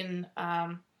 that's in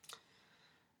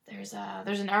there's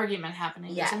an argument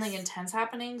happening. Yes. There's something intense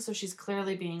happening, so she's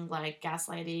clearly being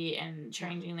gaslighty and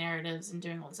changing narratives and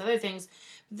doing all these other things.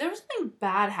 But there was something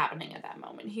bad happening at that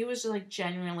moment. He was just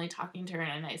genuinely talking to her in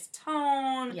a nice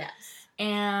tone. Yes.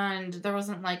 And there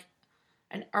wasn't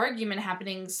an argument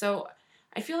happening, so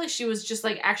I feel like she was just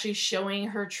actually showing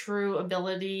her true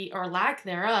ability or lack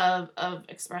thereof of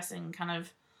expressing, kind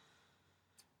of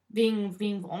being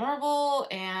vulnerable,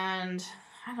 and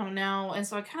I don't know. And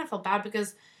so I kind of felt bad,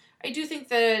 because I do think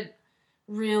that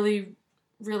really,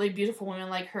 really beautiful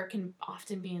women like her can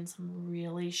often be in some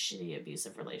really shitty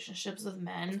abusive relationships with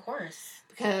men. Of course.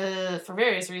 Because for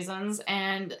various reasons.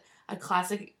 And a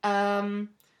classic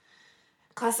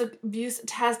abuse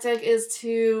tactic is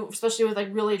to, especially with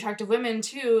really attractive women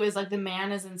too, is the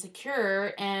man is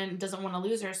insecure and doesn't want to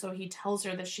lose her, so he tells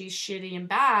her that she's shitty and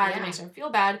bad and makes her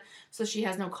feel bad, so she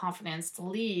has no confidence to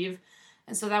leave.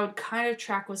 And so that would kind of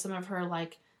track with some of her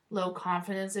low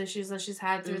confidence issues that she's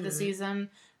had through the season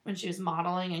when she was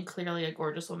modeling and clearly a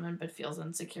gorgeous woman but feels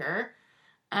insecure.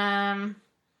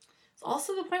 It's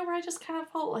also the point where I just kind of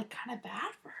felt kind of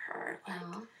bad for her.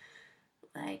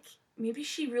 Maybe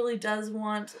she really does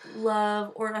want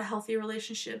love or a healthy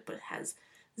relationship, but has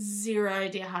zero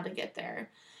idea how to get there.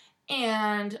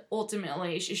 And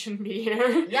ultimately, she shouldn't be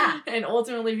here. Yeah. And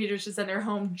ultimately, Peter should send her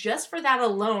home just for that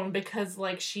alone because,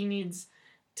 like, she needs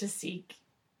to seek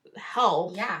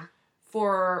help Yeah.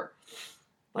 for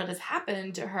what has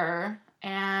happened to her.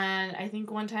 And I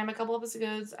think one time, a couple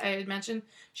episodes, I had mentioned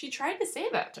she tried to say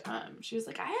that to him. She was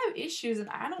like, I have issues and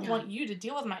I don't want you to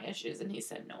deal with my issues. And he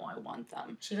said, no, I want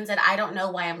them. She even said, I don't know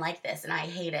why I'm like this and I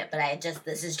hate it, but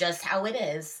this is just how it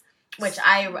is. Which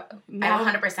I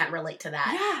 100% relate to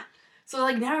that. Yeah. So,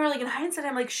 like, now, like, in hindsight,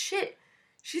 I'm like, shit.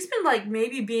 She's been, like,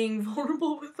 maybe being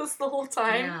vulnerable with us the whole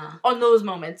time. Yeah. On those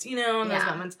moments, you know, on those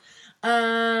moments.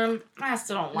 I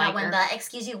still don't like when her. the,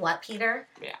 excuse you what, Peter?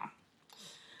 Yeah.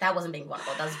 That wasn't being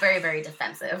vulnerable. That was very, very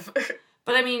defensive.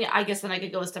 But, I mean, I guess then I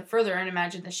could go a step further and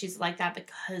imagine that she's like that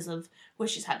because of what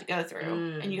she's had to go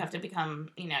through. And you have to become,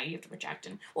 you know, you have to project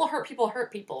and, well, hurt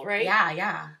people, right? Yeah,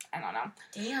 yeah. I don't know.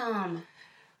 Damn.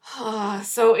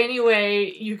 So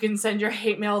anyway, you can send your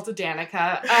hate mail to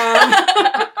Danica.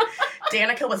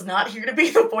 Danica was not here to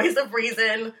be the voice of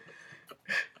reason.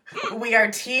 We are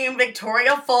Team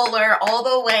Victoria Fuller all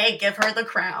the way. Give her the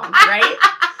crown, right?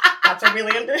 That's a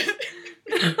really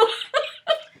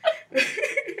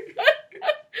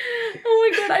Oh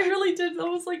my god, I really did. I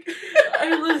was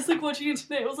like watching it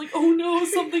today. I was like, oh no,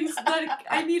 something's like,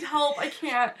 I need help. I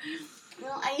can't.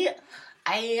 Well,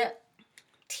 I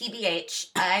TBH,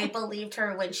 I believed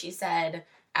her when she said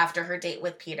after her date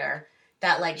with Peter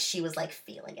that, like, she was, like,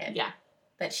 feeling it. Yeah.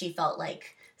 That she felt,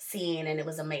 like, seen and it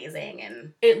was amazing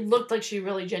and... It looked like she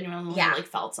really genuinely, like,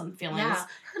 felt some feelings. Yeah.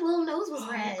 Her little nose was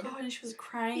red. Oh, God, and she was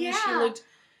crying. Yeah. She looked...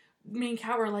 Me and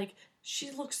Kat were like,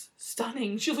 she looks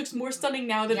stunning. She looks more stunning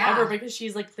now than ever because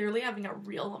she's, like, clearly having a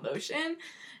real emotion.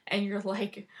 And you're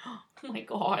like, oh, my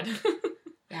God.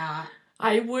 Yeah.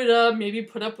 I would maybe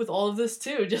put up with all of this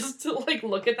too, just to, like,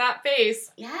 look at that face.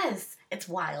 Yes. It's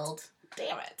wild.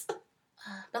 Damn it.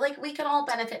 But, like, we can all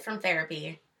benefit from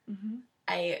therapy. Mm-hmm.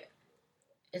 It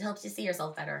helps you see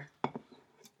yourself better.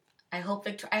 I hope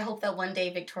that one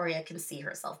day Victoria can see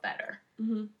herself better.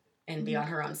 Mm-hmm. And be on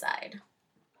her own side.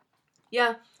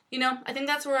 Yeah. You know, I think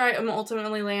that's where I am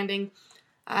ultimately landing.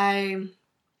 I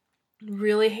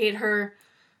really hate her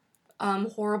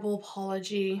horrible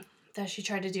apology that she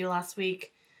tried to do last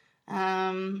week.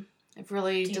 I've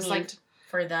really disliked...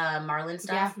 For the Marlon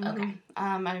stuff? Yeah. Mm-hmm. Okay.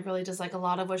 I really dislike a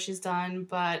lot of what she's done,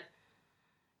 but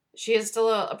she is still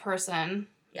a person.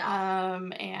 Yeah.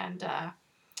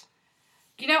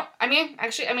 You know,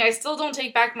 I still don't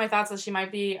take back my thoughts that she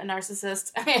might be a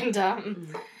narcissist and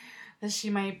that she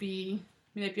might be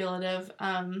manipulative.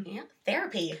 Yeah.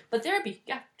 Therapy. But therapy,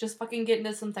 yeah. Just fucking get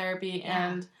into some therapy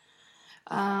and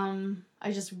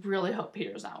I just really hope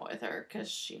Peter's not with her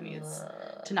because she needs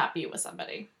to not be with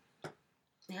somebody.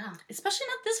 Yeah. Especially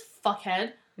not this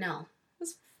fuckhead. No.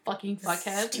 This fucking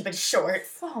fuckhead. Stupid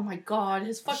shorts. Oh my god,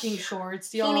 his fucking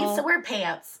shorts, y'all. He needs to wear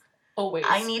pants. Always.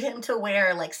 I need him to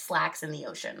wear, like, slacks in the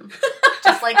ocean.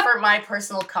 Just, like, for my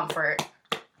personal comfort.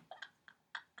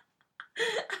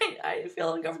 I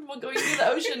feel uncomfortable going through the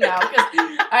ocean now because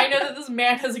I know that this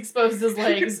man has exposed his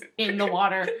legs in the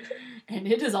water. And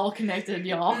it is all connected,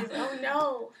 y'all. Oh,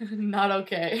 no. Not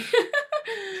okay.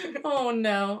 Oh,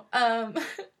 no.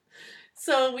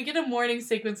 So we get a morning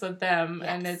sequence with them,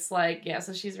 and it's like,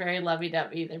 so she's very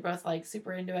lovey-dovey. They're both, like,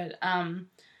 super into it.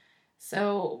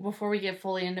 So before we get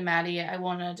fully into Maddie, I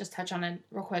want to just touch on it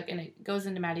real quick, and it goes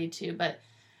into Maddie, too. But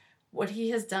what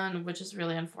he has done, which is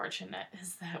really unfortunate,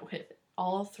 is that with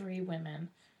all three women,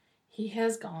 he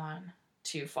has gone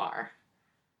too far.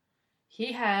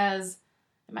 He has,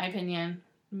 in my opinion,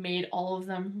 made all of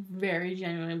them very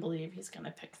genuinely believe he's going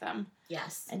to pick them.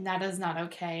 Yes. And that is not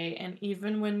okay. And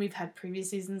even when we've had previous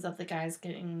seasons of the guys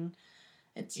getting...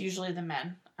 It's usually the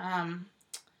men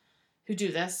who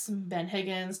do this. Ben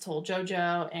Higgins told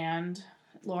JoJo and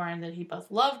Lauren that he both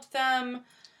loved them.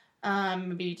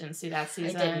 Maybe you didn't see that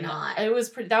season. I did not. It was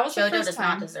pretty... That was the JoJo first does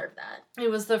time. not deserve that. It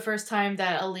was the first time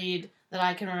that a lead that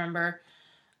I can remember,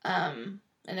 and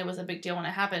it was a big deal when it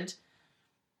happened,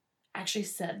 actually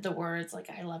said the words, like,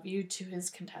 I love you to his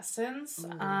contestants,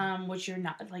 which you're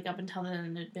not, like, up until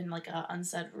then, it had been, like, a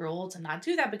unsaid rule to not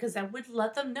do that, because that would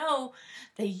let them know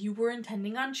that you were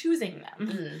intending on choosing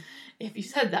them, if you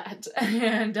said that,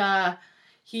 and,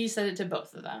 he said it to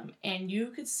both of them, and you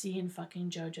could see in fucking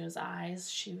JoJo's eyes,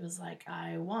 she was like,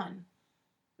 I've won.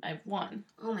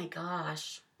 Oh my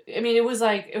gosh. I mean, it was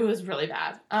really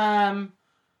bad.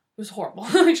 It was horrible.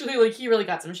 Actually, like, he really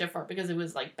got some shit for it because it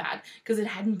was, like, bad. Because it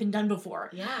hadn't been done before.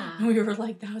 Yeah. And we were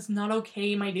like, that was not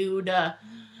okay, my dude.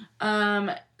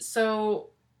 But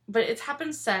it's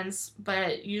happened since,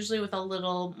 but usually with a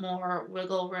little more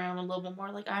wiggle room, a little bit more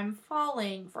like, I'm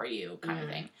falling for you kind of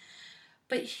thing.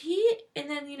 But and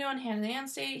then, on Hannah and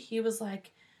Ann's date, she was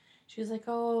like,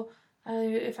 oh,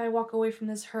 if I walk away from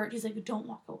this hurt, he's like, don't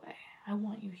walk away. I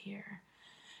want you here.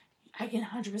 I can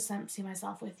 100% see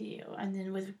myself with you. And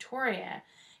then with Victoria,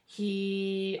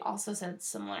 he also said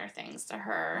similar things to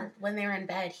her. When they were in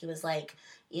bed, he was like,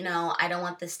 I don't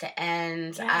want this to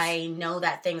end. Yes. I know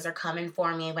that things are coming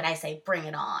for me, but I say, bring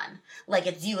it on. Like,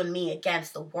 it's you and me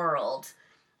against the world.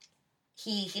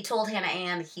 He told Hannah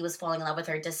Ann he was falling in love with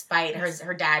her despite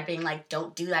her dad being like,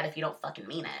 don't do that if you don't fucking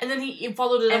mean it. And then he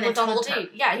followed it up with on the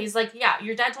date. Yeah, he's like, yeah,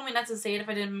 your dad told me not to say it if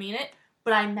I didn't mean it,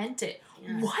 but I meant it.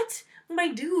 Yeah. What? My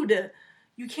dude.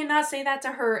 You cannot say that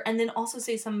to her and then also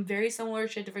say some very similar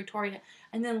shit to Victoria.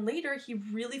 And then later, he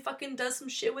really fucking does some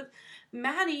shit with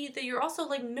Maddie that you're also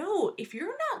like, no, if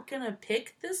you're not gonna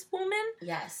pick this woman,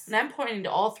 yes, and I'm pointing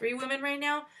to all 3 women right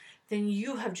now, then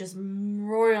you have just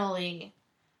royally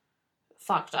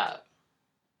fucked up.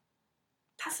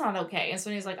 That's not okay. And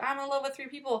so he's like, I'm in love with 3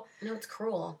 people. No, it's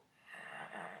cruel.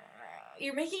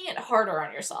 You're making it harder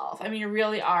on yourself. I mean, you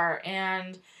really are.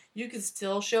 And you can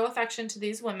still show affection to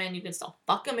these women. You can still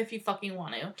fuck them if you fucking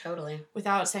want to. Totally.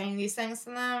 Without saying these things to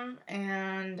them.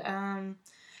 And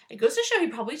it goes to show he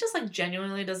probably just, like,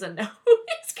 genuinely doesn't know who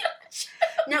he's gonna choose.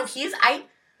 No,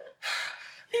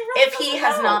 if he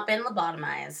has not been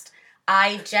lobotomized,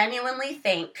 I genuinely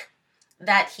think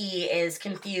that he is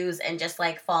confused and just,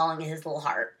 like, falling in his little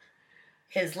heart.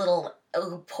 His little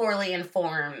poorly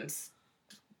informed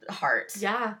heart.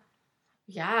 Yeah.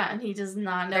 Yeah, and he does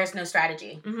not know. There's no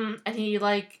strategy. Mm-hmm. And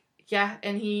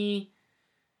he,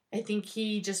 I think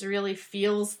he just really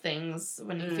feels things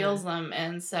when he feels them,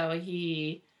 and so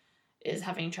he is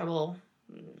having trouble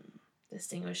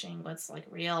distinguishing what's, like,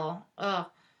 real. Ugh.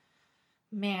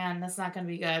 Man, that's not gonna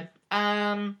be good.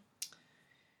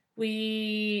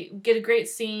 We get a great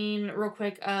scene, real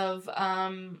quick, of,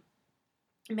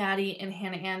 Maddie and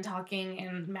Hannah Ann talking,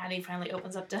 and Maddie finally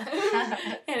opens up to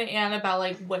Hannah Ann about,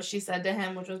 like, what she said to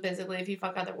him, which was basically, if you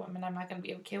fuck other women, I'm not going to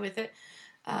be okay with it.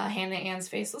 Hannah Ann's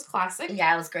face was classic.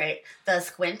 Yeah, it was great. The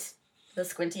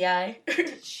squinty eye.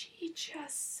 Did she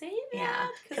just say that? Yeah,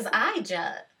 because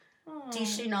did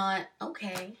she not?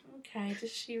 Okay. Okay,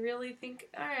 does she really think,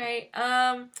 alright,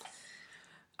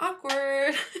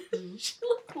 awkward. She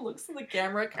looks in the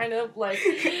camera, kind of like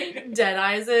dead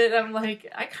eyes it. I'm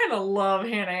like, I kind of love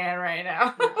Hannah Ann right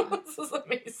now. This is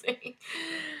amazing.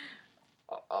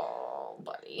 Oh,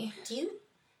 buddy.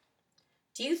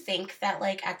 Do you think that,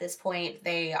 like, at this point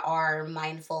they are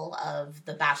mindful of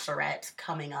the Bachelorette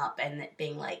coming up and it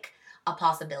being, like, a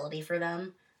possibility for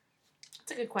them?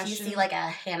 That's a good question. Do you see, like, a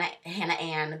Hannah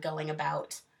Ann going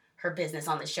about her business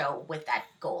on the show with that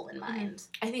goal in mind?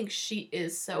 I think she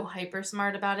is so hyper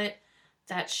smart about it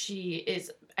that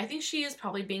I think she is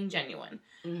probably being genuine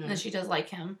and that she does like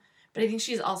him. But I think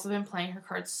she's also been playing her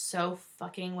cards so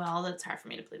fucking well that it's hard for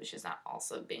me to believe she's not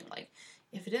also being like,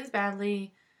 if it ends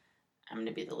badly, I'm going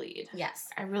to be the lead. Yes.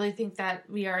 I really think that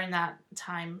we are in that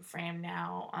time frame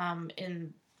now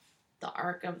in the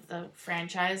arc of the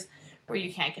franchise where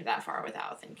you can't get that far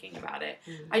without thinking about it.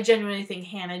 I genuinely think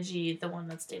Hannah G, the one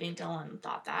that's dating Dylan,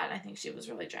 thought that. I think she was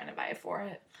really trying to vie for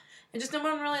it. And just no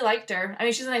one really liked her. I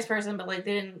mean, she's a nice person, but, like,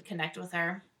 they didn't connect with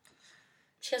her.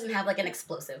 She doesn't have, like, an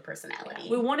explosive personality.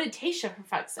 Yeah. We wanted Tayshia, for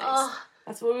fuck's sakes.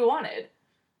 That's what we wanted.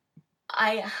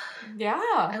 I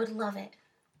would love it.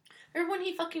 Remember when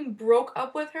he fucking broke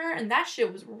up with her? And that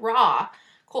shit was raw.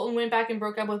 Colton went back and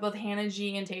broke up with both Hannah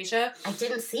G and Tayshia. I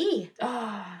didn't see.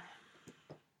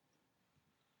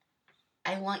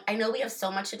 I know we have so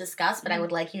much to discuss, but I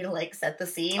would like you to, like, set the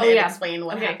scene and explain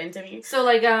what happened to me. So,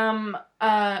 like, oh my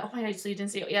god, so you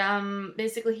didn't see it. Yeah,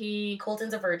 basically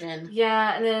Colton's a virgin.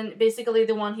 Yeah, and then basically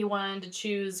the one he wanted to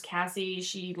choose, Cassie,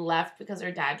 she left because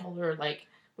her dad told her, like,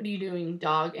 what are you doing,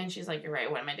 dog? And she's like, you're right,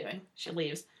 what am I doing? She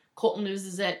leaves. Colton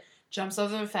loses it, jumps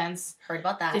over the fence. Heard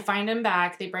about that. They find him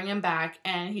back, they bring him back,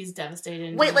 and he's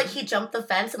devastated. Wait, like, he jumped the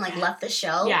fence and, like, left the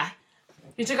show? Yeah.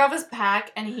 He took off his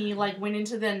pack, and he, like, went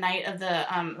into the night of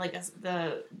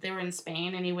they were in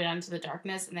Spain, and he went into the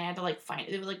darkness, and they had to, like,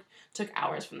 it was, like, took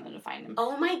hours for them to find him.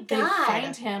 Oh my god. They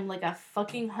find him like a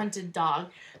fucking hunted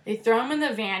dog. They throw him in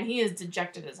the van. He is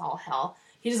dejected as all hell.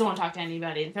 He doesn't want to talk to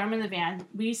anybody. They throw him in the van.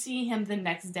 We see him the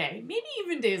next day, maybe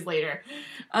even days later.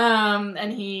 And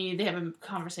they have a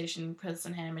conversation, Chris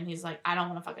and him, and he's like, I don't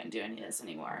want to fucking do any of this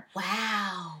anymore.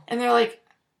 Wow. And they're like,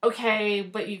 okay,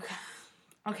 but you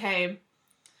have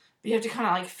to kind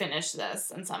of, like, finish this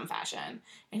in some fashion.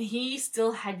 And he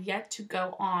still had yet to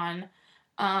go on.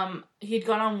 He had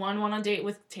gone on one date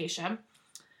with Tayshia.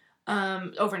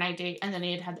 overnight date, and then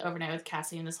he had the overnight with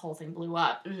Cassie, and this whole thing blew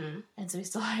up. Mm-hmm. And so he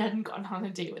still hadn't gone on a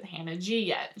date with Hannah G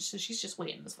yet. So she's just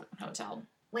waiting in this fucking hotel.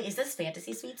 Wait, is this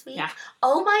Fantasy Suites week? Yeah.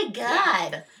 Oh my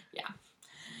god. Yeah.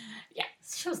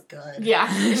 This show's good. Yeah.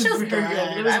 This show's Very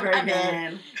good. It was very I'm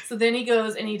good. in. So then he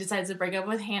goes and he decides to break up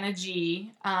with Hannah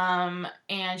G.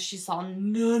 And she saw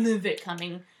none of it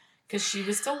coming because she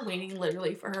was still waiting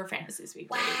literally for her Fantasy Suite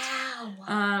date.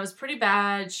 Wow. It was pretty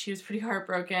bad. She was pretty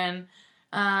heartbroken.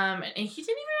 And he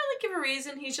didn't even really give a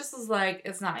reason. He just was like,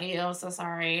 it's not you, I'm so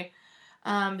sorry.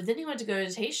 But then he went to go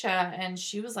to Tayshia, and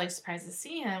she was like surprised to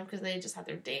see him because they had just had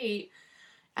their date.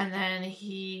 And then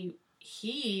he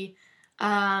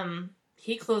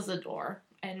closed the door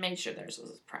and made sure theirs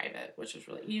was private, which was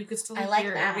really, you could still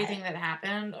hear everything that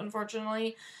happened,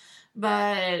 unfortunately.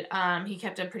 But he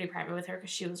kept it pretty private with her because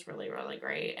she was really, really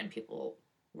great, and people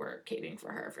were caving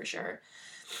for her for sure.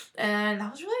 And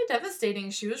that was really devastating.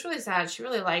 She was really sad. She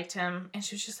really liked him, and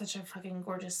she was just such a fucking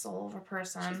gorgeous soul of a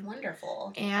person. She's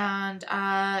wonderful. And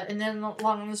then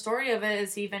along the story of it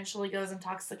is he eventually goes and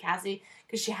talks to Cassie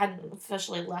because she hadn't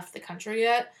officially left the country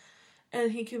yet,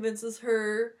 and he convinces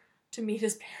her to meet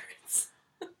his parents.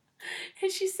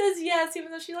 And she says yes,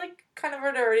 even though she like kind of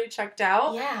had already checked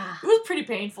out. Yeah. It was pretty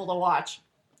painful to watch.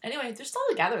 Anyway, they're still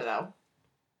together though.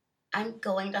 I'm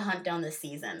going to hunt down this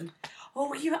season.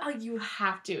 Oh, you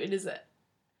have to. It is a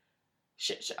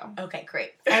shit show. Okay,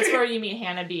 great. That's where you meet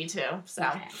Hannah B too. So.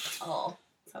 Okay. Oh,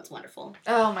 sounds wonderful.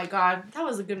 Oh my god, that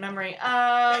was a good memory.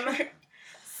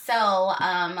 So,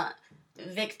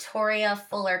 Victoria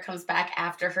Fuller comes back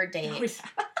after her date.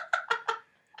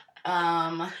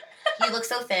 Oh, yeah. You look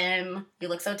so thin. You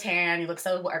look so tan. You look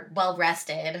so well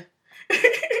rested.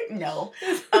 No.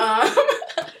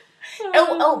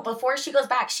 Before she goes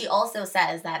back, she also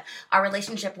says that our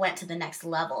relationship went to the next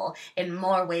level in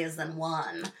more ways than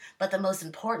one. But the most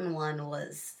important one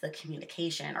was the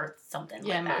communication or something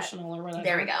like that. Emotional or whatever.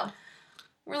 There we go.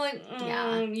 We're like,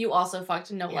 Yeah. You also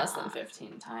fucked no less than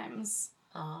 15 times.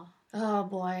 Oh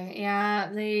boy. Yeah,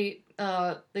 they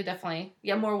definitely,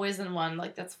 more ways than one.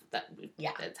 Like that's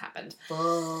happened.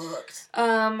 Booked.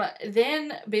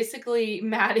 Then basically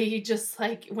Maddie just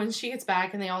like, when she gets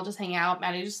back and they all just hang out,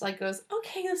 Maddie just like goes,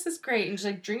 okay, this is great. And she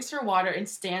like drinks her water and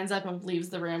stands up and leaves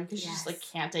the room because she just like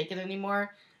can't take it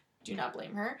anymore. Do not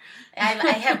blame her. I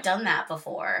have done that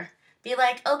before. Be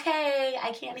like, okay,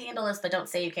 I can't handle this, but don't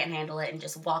say you can't handle it and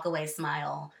just walk away,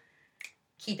 smile.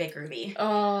 Keep it groovy.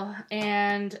 Oh,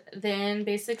 and then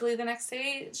basically the next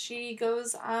day she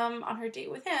goes on her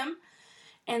date with him,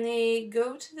 and they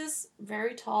go to this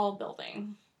very tall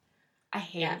building. I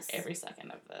hate every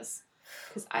second of this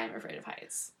because I am afraid of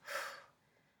heights.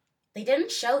 They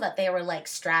didn't show that they were like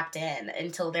strapped in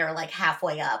until they were like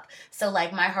halfway up. So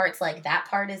like my heart's like that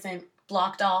part isn't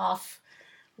blocked off.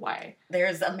 Why?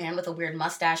 There's a man with a weird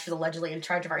mustache who's allegedly in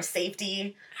charge of our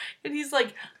safety. And he's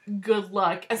like, good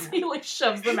luck, as he like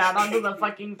shoves them out onto the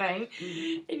fucking thing.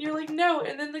 And you're like, no.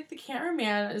 And then like the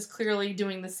cameraman is clearly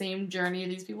doing the same journey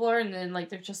these people are, and then like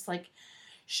they're just like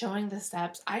showing the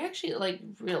steps. I actually like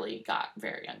really got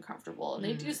very uncomfortable. And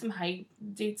they do some height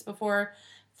dates before.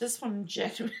 This one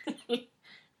genuinely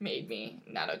made me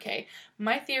not okay.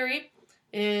 My theory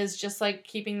is just like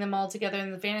keeping them all together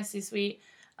in the fantasy suite.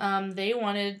 They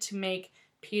wanted to make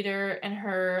Peter and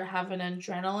her have an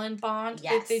adrenaline bond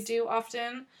like they do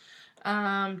often,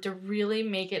 to really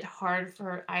make it hard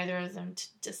for either of them to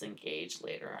disengage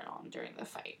later on during the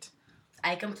fight.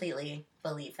 I completely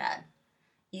believe that.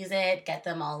 Use it, get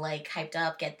them all like hyped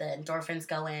up, get the endorphins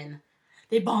going.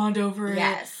 They bond over it.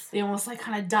 Yes. They almost like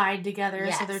kind of died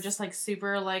together, so they're just like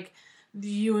super like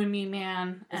you and me,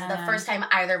 man. This is the first time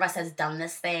either of us has done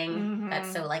this thing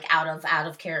that's so like out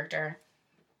of character.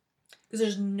 Because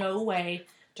there's no way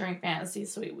during Fantasy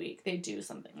Suite Week they do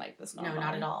something like this normally. No,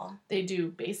 not at all. They do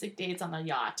basic dates on a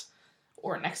yacht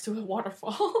or next to a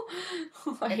waterfall.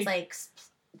 It's like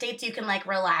dates you can like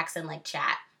relax and like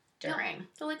chat during. Yeah.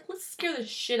 They're like, let's scare the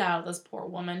shit out of this poor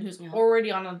woman who's already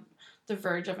on the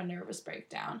verge of a nervous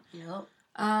breakdown. Yep.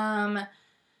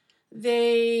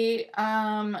 They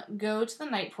go to the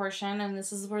night portion, and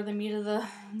this is where the meat of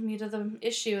the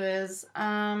issue is.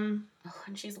 And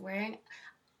she's wearing.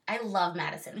 I love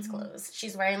Madison's clothes.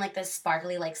 She's wearing, like, this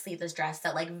sparkly, like, sleeveless dress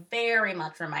that, like, very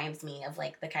much reminds me of,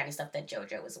 like, the kind of stuff that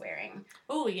JoJo was wearing.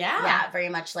 Oh, yeah? Yeah, very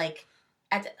much, like...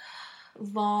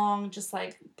 long, just,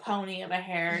 like, pony of a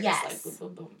hair. Yes. Just, like,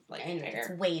 boom, boom, boom, like, and hair.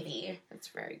 It's wavy. It's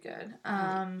very good.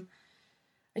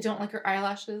 I don't like her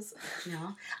eyelashes.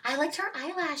 No. I liked her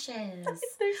eyelashes.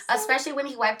 They're especially when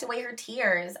he wiped away her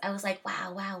tears. I was like,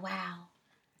 wow, wow, wow.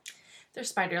 They're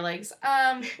spider legs.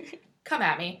 Come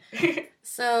at me.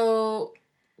 So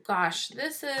Gosh,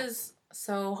 this is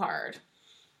so hard.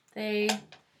 It's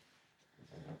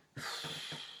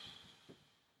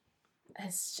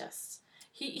just,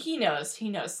 he knows.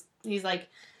 He's like,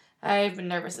 I've been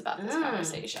nervous about this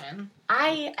conversation.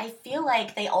 I feel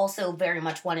like they also very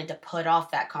much wanted to put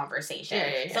off that conversation.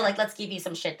 Yeah. So, like, let's give you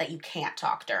some shit that you can't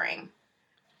talk during.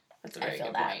 That's a very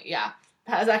good point. Yeah.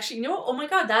 That is actually, you know what? Oh my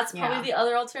God, that's probably the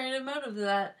other alternative motive to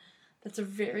that. That's a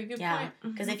very good point.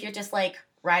 Because if you're just, like,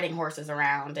 riding horses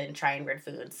around and trying weird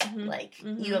foods,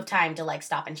 you have time to, like,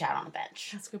 stop and chat on a bench.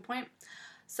 That's a good point.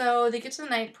 So they get to the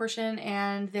night portion,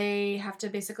 and they have to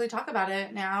basically talk about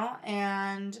it now,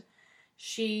 and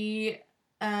she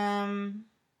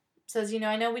says,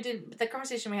 I know the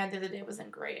conversation we had the other day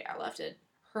wasn't great. I left it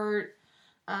hurt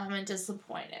and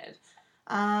disappointed.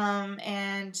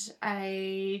 And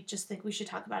I just think we should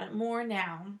talk about it more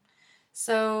now.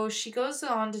 So she goes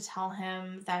on to tell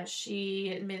him that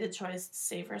she made the choice to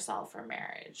save herself for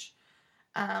marriage.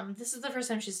 This is the first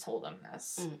time she's told him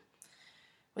this.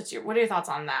 What are your thoughts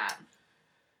on that?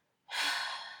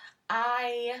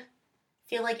 I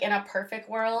feel like in a perfect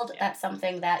world, that's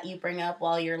something that you bring up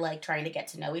while you're, like, trying to get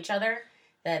to know each other.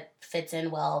 That fits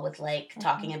in well with, like,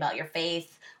 talking about your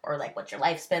faith or, like, what your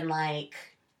life's been like.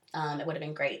 It would have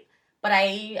been great. But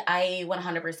I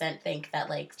 100% think that,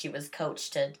 like, she was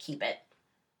coached to keep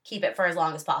it for as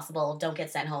long as possible. Don't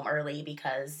get sent home early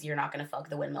because you're not going to fuck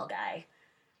the windmill guy.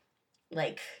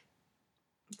 Like,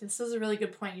 this is a really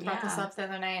good point. You brought this up the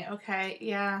other night. Okay,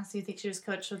 yeah. So you think she was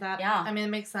coached with that? Yeah. I mean, it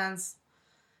makes sense.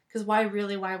 Because why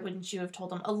wouldn't you have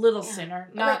told him a little sooner?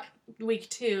 Not like, week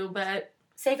 2, but...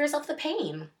 Save yourself the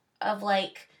pain of,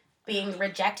 like, being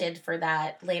rejected for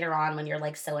that later on when you're,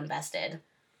 like, so invested.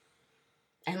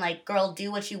 And, like, girl,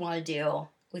 do what you want to do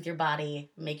with your body.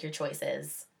 Make your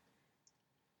choices.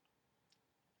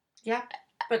 Yeah.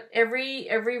 But every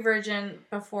virgin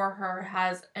before her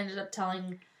has ended up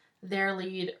telling their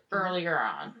lead earlier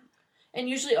on. And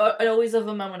usually always of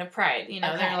a moment of pride.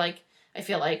 They're like, I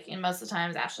feel like in most of the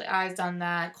times Ashley I's done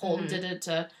that. Colton did it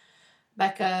to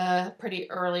Becca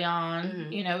pretty early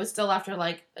on. It was still after,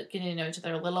 like, getting to know each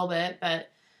other a little bit,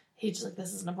 but he's just like,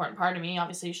 this is an important part of me.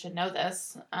 Obviously, you should know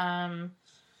this. And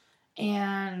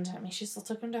I mean, she still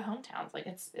took him to hometowns. Like,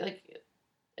 it's like,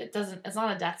 it's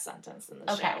not a death sentence in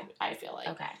the show, I feel like.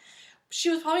 Okay. She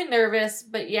was probably nervous,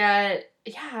 but yet,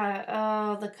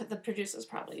 the producers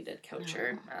probably did coach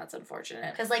her. That's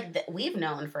unfortunate. Because, like, we've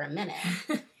known for a minute.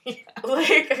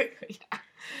 Like,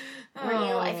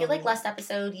 I feel like last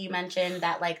episode you mentioned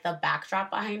that, like, the backdrop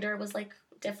behind her was, like,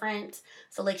 different.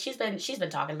 So, like, she's been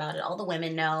talking about it. All the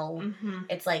women know.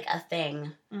 It's, like, a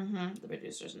thing. The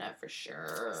producers know for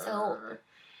sure. So,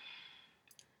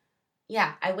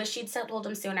 yeah, I wish she'd told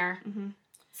him sooner.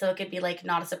 So it could be, like,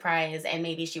 not a surprise, and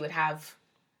maybe she would have,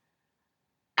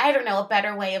 I don't know, a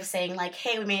better way of saying, like,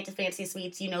 hey, we made it to Fancy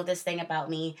Suites, you know this thing about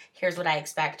me, here's what I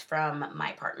expect from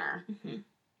my partner.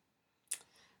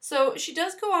 So she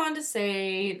does go on to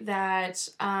say that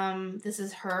this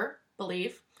is her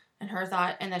belief and her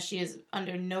thought, and that she is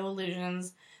under no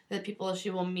illusions that people she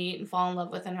will meet and fall in love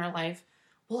with in her life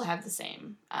will have the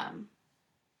same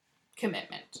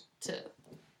commitment to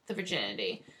the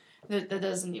virginity. That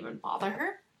doesn't even bother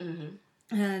her.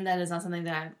 And that is not something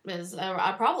that is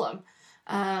a problem.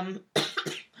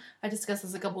 I discussed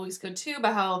this a couple weeks ago, too,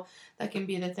 about how that can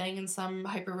be the thing in some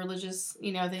hyper-religious,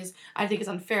 things. I think it's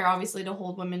unfair, obviously, to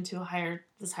hold women to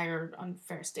this higher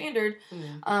unfair standard.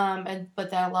 But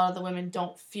that a lot of the women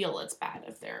don't feel it's bad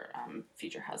if their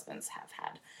future husbands have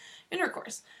had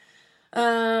intercourse.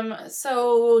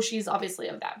 So she's obviously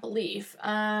of that belief,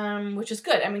 which is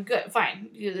good. I mean, good, fine.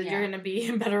 You're going to be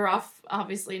better off,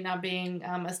 obviously, not being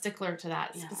a stickler to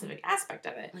that specific aspect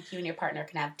of it. Like, you and your partner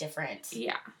can have different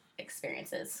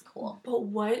experiences. Cool. But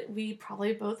what we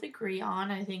probably both agree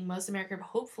on, I think most America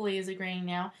hopefully is agreeing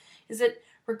now, is that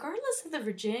regardless of the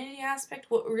virginity aspect,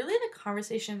 what really the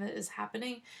conversation that is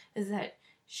happening is that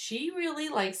she really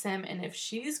likes him, and if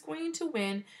she's going to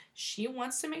win, she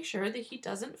wants to make sure that he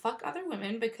doesn't fuck other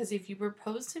women, because if you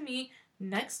propose to me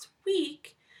next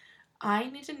week, I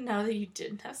need to know that you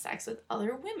didn't have sex with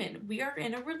other women. We are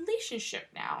in a relationship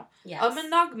now. Yes. A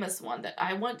monogamous one, that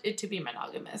I want it to be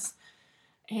monogamous.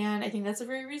 And I think that's a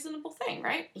very reasonable thing,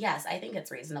 right? Yes, I think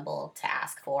it's reasonable to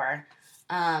ask for.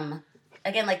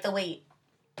 Again, like, the way...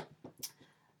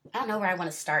 I don't know where I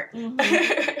want to start.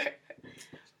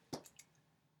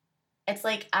 It's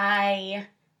like, I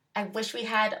wish we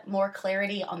had more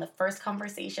clarity on the first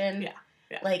conversation. Yeah.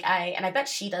 Like, I bet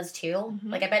she does too.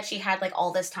 Like, I bet she had, like,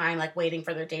 all this time, like, waiting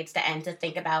for their dates to end to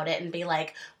think about it and be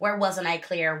like, where wasn't I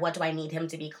clear? What do I need him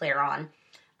to be clear on?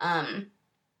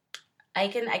 I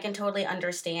can totally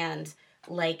understand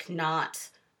like not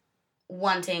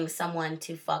wanting someone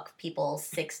to fuck people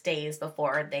 6 days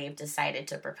before they've decided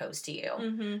to propose to you.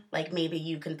 Mm-hmm. Like, maybe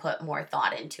you can put more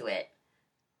thought into it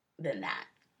than that.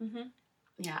 Mm-hmm.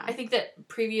 Yeah. I think that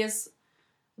previous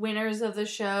winners of the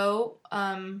show,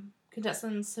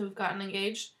 contestants who've gotten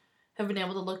engaged, have been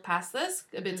able to look past this.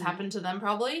 It's happened to them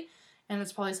probably, and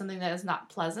it's probably something that is not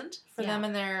pleasant for them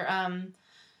and their,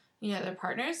 their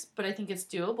partners. But I think it's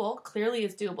doable. Clearly,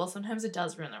 it's doable. Sometimes it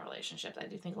does ruin the relationship. I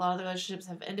do think a lot of the relationships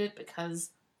have ended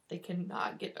because they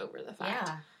cannot get over the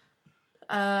fact.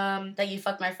 Yeah. That you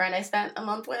fucked my friend I spent a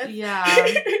month with. Yeah.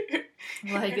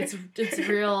 Like it's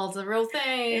real. It's a real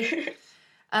thing.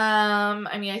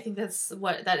 I mean, I think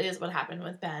that is what happened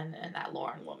with Ben and that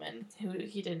Lauren woman, who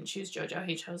he didn't choose JoJo.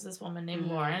 He chose this woman named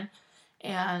Lauren,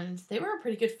 and they were a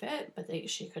pretty good fit, but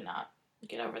she could not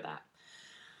get over that.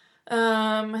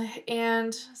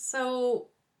 And so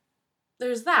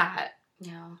there's that.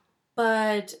 Yeah.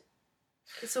 But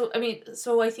so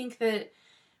I think that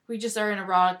we just are in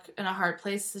a hard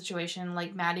place situation.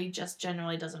 Like, Maddie just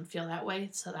generally doesn't feel that way,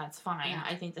 so that's fine. Yeah.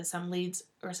 I think that some leads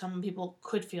or some people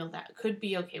could be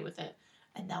okay with it,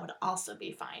 and that would also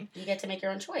be fine. You get to make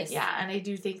your own choice. Yeah, and I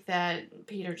do think that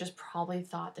Peter just probably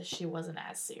thought that she wasn't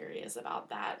as serious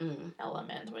about that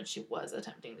element when she was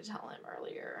attempting to tell him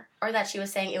earlier. Or that she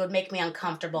was saying it would make me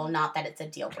uncomfortable, not that it's a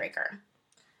deal breaker.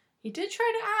 He did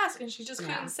try to ask, and she just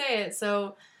couldn't say it,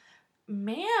 so...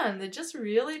 Man, they're just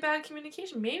really bad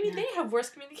communication. Maybe they have worse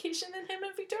communication than him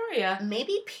and Victoria.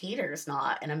 Maybe Peter's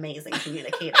not an amazing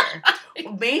communicator.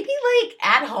 Maybe, like,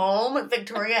 at home,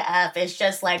 Victoria F. is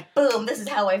just like, boom, this is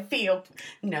how I feel.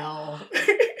 No.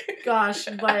 Gosh,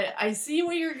 but I see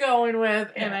what you're going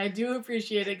with, and I do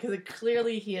appreciate it, because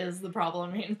clearly he is the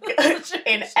problem in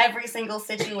every single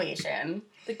situation.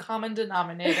 The common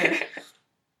denominator.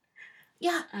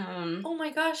 Yeah. Oh my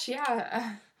gosh,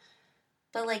 yeah.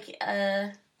 But, like,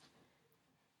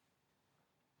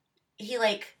 he,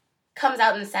 like, comes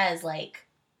out and says, like,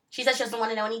 she says she doesn't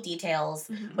want to know any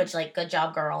details, which, like, good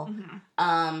job, girl.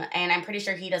 And I'm pretty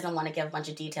sure he doesn't want to give a bunch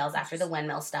of details after the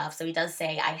windmill stuff. So he does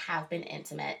say, I have been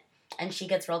intimate. And she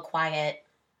gets real quiet,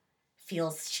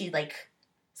 feels she, like,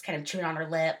 is kind of chewing on her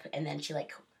lip, and then she,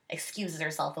 like, excuses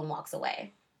herself and walks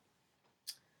away.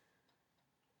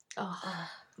 Oh,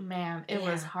 man, it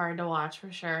was hard to watch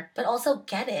for sure. But also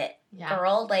get it,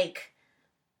 girl. Like,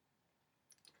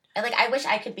 I wish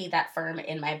I could be that firm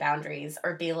in my boundaries,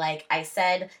 or be like, I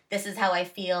said, this is how I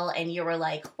feel, and you were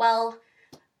like, well,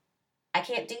 I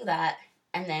can't do that,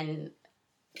 and then,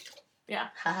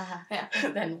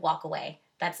 then walk away.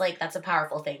 That's a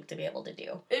powerful thing to be able to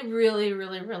do. It really,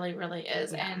 really, really, really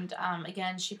is. Yeah. And,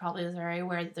 again, she probably is very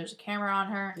aware that there's a camera on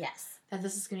her. Yes. That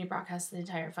this is going to be broadcast to the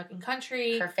entire fucking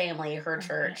country. Her family, her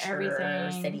church, everything. Her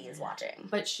city is watching.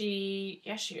 But she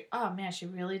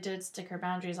really did stick her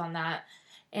boundaries on that.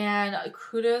 And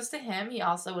kudos to him. He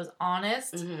also was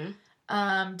honest.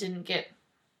 Didn't get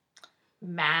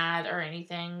mad or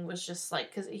anything. Was just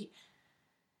like, because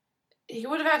he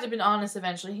would have had to been honest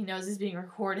eventually. He knows he's being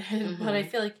recorded. But I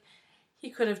feel like he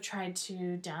could have tried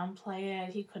to downplay it.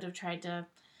 He could have tried to,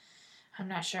 I'm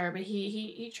not sure, but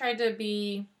he tried to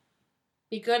be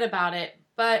good about it,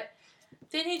 but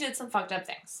then he did some fucked up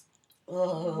things.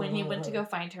 When he went to go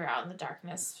find her out in the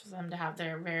darkness, for them to have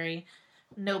their very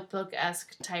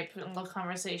Notebook-esque type little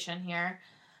conversation here.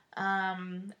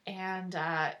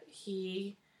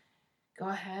 He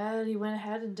went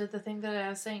ahead and did the thing that I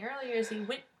was saying earlier, is he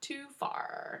went too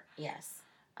far. Yes.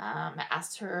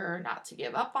 Asked her not to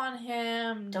give up on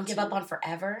him. Don't give up on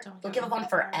forever. Don't give up on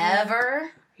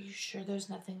forever. Are you sure there's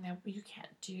nothing that you can't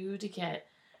do to get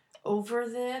over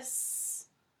this?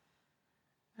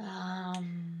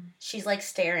 She's like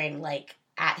staring like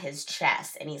at his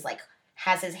chest, and he's like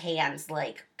has his hands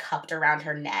like cupped around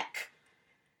her neck.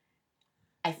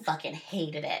 I fucking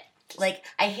hated it. Like,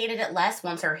 I hated it less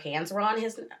once her hands were on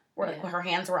her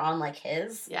hands were on like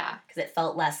his. Yeah. Because it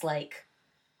felt less like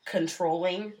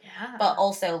controlling. Yeah. But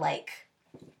also like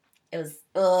it was,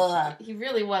 ugh. He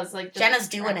really was, like, just Jenna's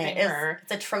doing it.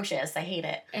 It's atrocious. I hate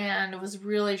it. And was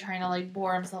really trying to, like,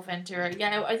 bore himself into her.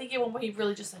 Yeah, I think at one point he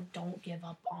really just, like, don't give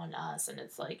up on us. And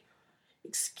it's like,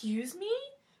 excuse me?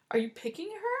 Are you picking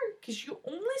her? Because you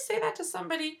only say that to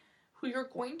somebody who you're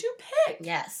going to pick.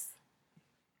 Yes.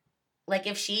 Like,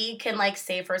 if she can, like,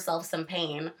 save herself some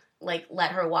pain, like,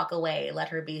 let her walk away. Let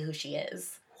her be who she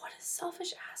is. What a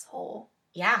selfish asshole.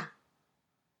 Yeah.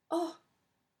 Oh.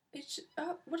 He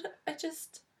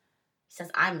says,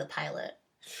 I'm the pilot.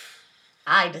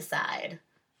 I decide.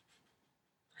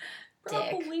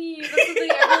 Probably. That's the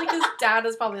thing. I feel like his dad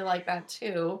is probably like that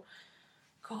too.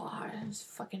 God, his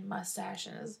fucking mustache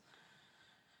and his...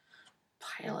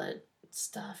 pilot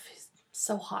stuff. He's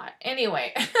so hot.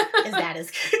 Anyway. His dad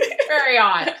is very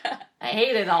hot. I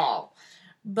hate it all.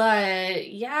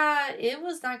 But yeah, it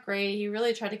was not great. He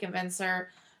really tried to convince her.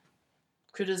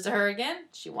 Kudos to her again.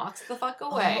 She walks the fuck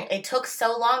away. Oh, it took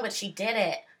so long, but she did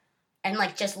it. And,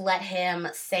 like, just let him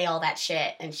say all that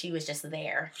shit, and she was just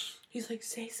there. He's like,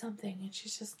 say something. And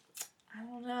she's just, I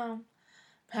don't know. I'm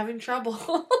having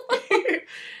trouble.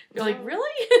 You're like,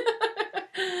 really?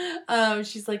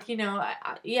 She's like, you know,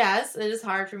 yes, it is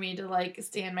hard for me to, like,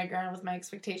 stand my ground with my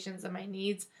expectations and my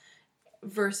needs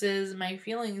versus my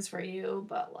feelings for you,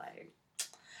 but, like,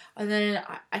 and then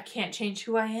I can't change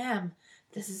who I am.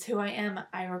 This is who I am.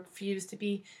 I refuse to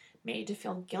be made to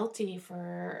feel guilty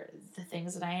for the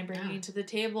things that I am bringing to the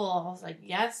table. I was like,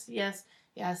 yes.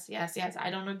 I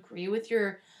don't agree with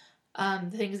your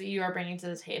the things that you are bringing to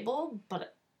the table,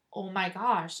 but oh my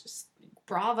gosh,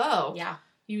 bravo. Yeah.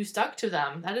 You stuck to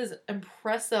them. That is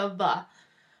impressive.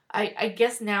 I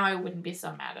guess now I wouldn't be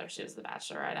so mad if she was the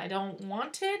Bachelorette. I don't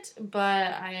want it,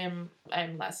 but I'm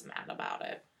less mad about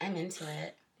it. I'm into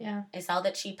it. Yeah. I saw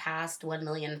that she passed 1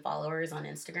 million followers on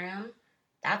Instagram.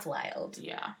 That's wild.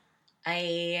 Yeah.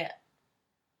 I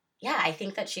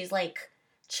think that she's, like,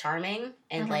 charming,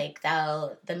 and, like,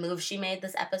 the moves she made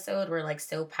this episode were, like,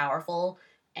 so powerful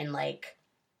and, like,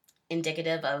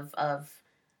 indicative of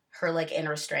her, like,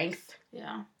 inner strength.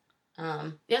 Yeah.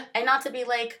 Yeah. And not to be,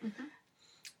 like,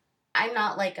 I'm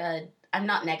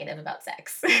not negative about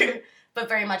sex, but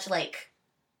very much, like,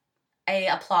 I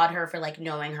applaud her for, like,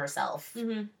 knowing herself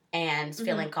and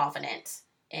feeling confident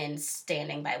and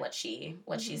standing by what she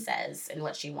says and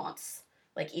what she wants.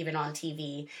 Like, even on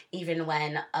TV, even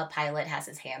when a pilot has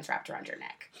his hands wrapped around your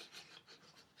neck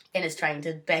and is trying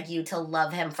to beg you to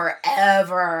love him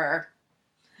forever.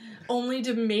 Only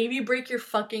to maybe break your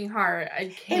fucking heart. I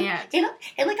can't. In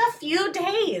like a few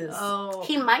days. Oh.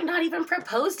 He might not even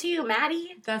propose to you,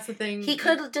 Maddie. That's the thing. He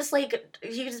could just, like,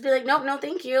 be like, nope, no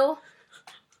thank you.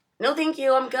 No thank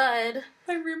you, I'm good.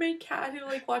 My roommate Kat, who,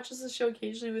 like, watches the show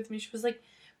occasionally with me, she was like,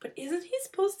 but isn't he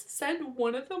supposed to send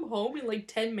one of them home in, like,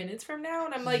 10 minutes from now?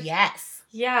 And I'm like, yes.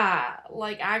 Yeah,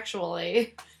 like,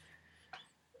 actually.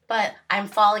 But I'm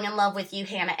falling in love with you,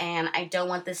 Hannah Ann. I don't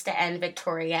want this to end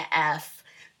Victoria F.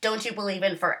 Don't you believe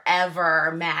in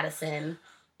forever, Madison?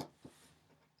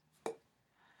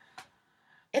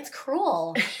 It's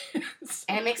cruel. So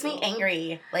and it makes me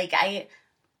angry. Like, I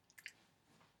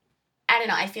don't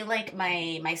know. I feel like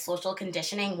my social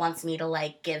conditioning wants me to,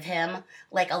 like, give him,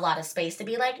 like, a lot of space to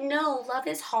be like, no, love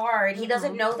is hard. He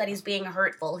doesn't know that he's being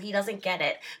hurtful. He doesn't get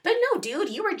it. But no, dude,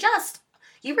 you were just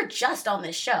on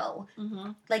this show.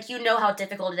 Like, you know how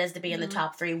difficult it is to be in the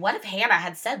top 3. What if Hannah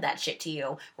had said that shit to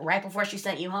you right before she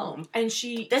sent you home? And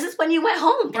this is when you went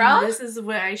home, bro. This is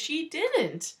why she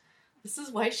didn't.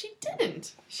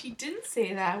 She didn't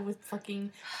say that with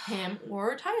fucking him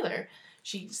or Tyler.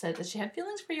 She said that she had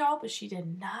feelings for y'all, but she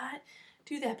did not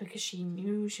do that because she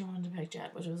knew she wanted to pick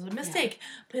Jed, which was a mistake. Yeah.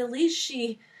 But at least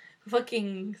she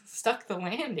fucking stuck the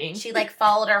landing. She, like,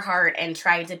 followed her heart and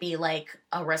tried to be, like,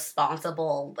 a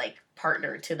responsible, like,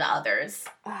 partner to the others.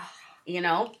 You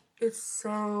know? It's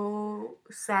so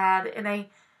sad. And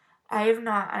I'm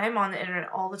on the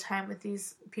internet all the time with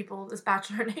these people, this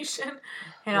Bachelor Nation.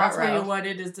 And I'll tell you what,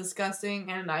 it is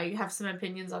disgusting. And I have some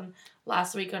opinions on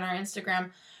last week on our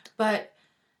Instagram. But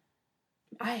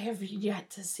I have yet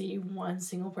to see one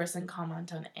single person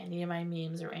comment on any of my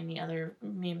memes or any other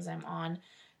memes I'm on,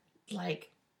 like,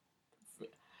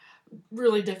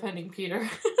 really defending Peter.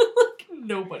 Like,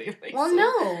 nobody likes him.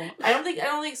 No. I don't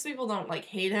think people don't, like,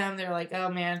 hate him. They're like, oh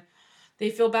man,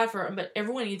 they feel bad for him. But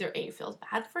everyone either A, feels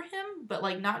bad for him, but,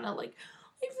 like, not in a, like,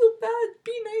 I feel bad,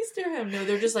 be nice to him. No,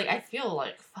 they're just like, I feel,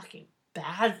 like, fucking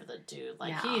bad for the dude.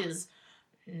 Like, he is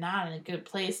not in a good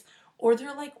place. Or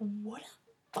they're like, what a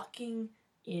fucking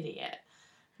idiot.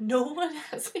 No one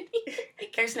has any.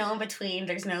 There's no in between.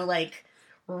 There's no, like,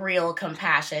 real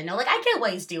compassion. No, like, I get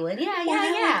what he's doing. Yeah.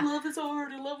 Like, love is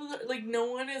hard. Like,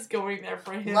 no one is going there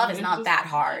for him. Love is not that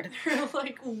hard. They're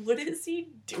like, what is he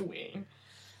doing?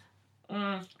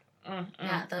 The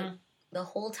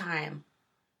whole time.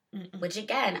 Which,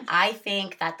 again, I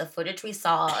think that the footage we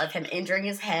saw of him injuring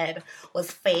his head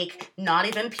was fake. Not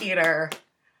even Peter.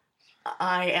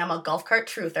 I am a golf cart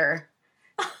truther.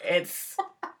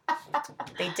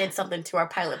 They did something to our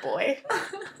pilot boy.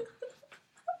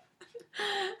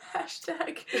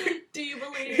 Hashtag, do you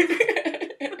believe?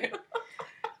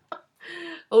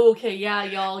 Okay, yeah,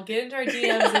 y'all, get into our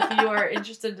DMs if you are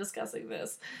interested in discussing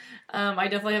this. I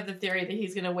definitely have the theory that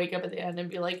he's going to wake up at the end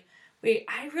and be like, wait,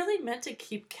 I really meant to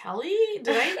keep Kelly?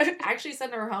 Did I actually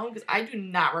send her home? Because I do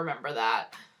not remember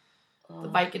that. The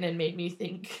Vicodin made me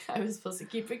think I was supposed to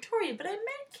keep Victoria, but I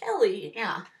meant Kelly.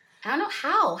 Yeah. I don't know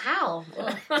how.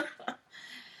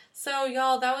 So,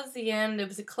 y'all, that was the end. It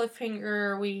was a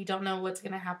cliffhanger. We don't know what's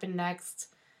going to happen next.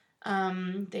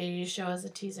 They show us a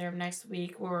teaser of next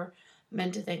week. We're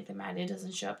meant to think that Maddie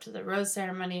doesn't show up to the rose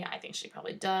ceremony. I think she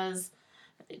probably does.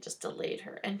 They just delayed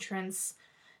her entrance.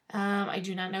 I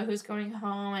do not know who's going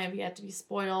home. I have yet to be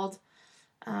spoiled.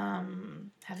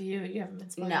 Have you? You haven't been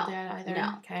spoiled yet either?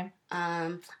 No. Okay.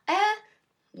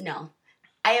 No.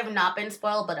 I have not been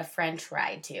spoiled, but a friend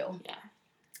tried to. Yeah.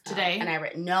 Today? And I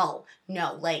read, no,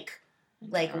 like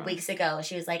weeks ago,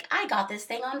 she was like, I got this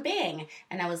thing on Bing.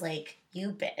 And I was like,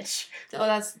 you bitch. Oh,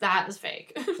 that is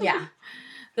fake. Yeah.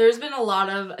 There's been a lot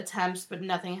of attempts, but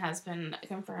nothing has been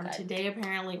confirmed. Good. Today,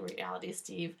 apparently, Reality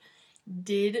Steve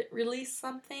did release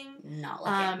something. Not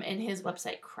looking. And his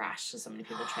website crashed, so many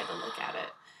people tried to look at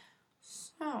it.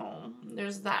 So,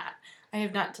 there's that. I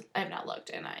have not looked,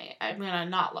 and I'm gonna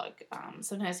not look.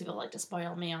 Sometimes people like to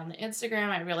spoil me on the Instagram.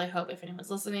 I really hope if anyone's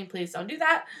listening, please don't do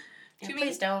that to me.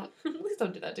 Please don't. Please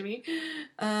don't do that to me.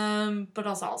 But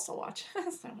also I'll still watch.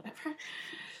 So whatever.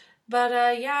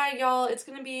 But yeah, y'all, it's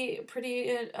gonna be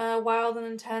pretty wild and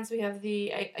intense. We have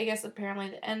I guess apparently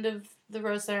the end of the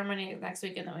rose ceremony next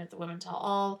week, and then we have the Women Tell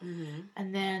All,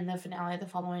 and then the finale the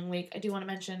following week. I do want to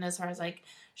mention, as far as like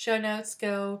show notes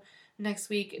go, next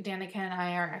week Danica and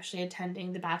I are actually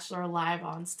attending The Bachelor live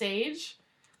on stage.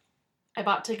 I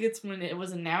bought tickets when it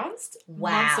was announced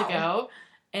months ago,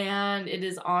 and it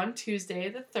is on Tuesday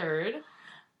the 3rd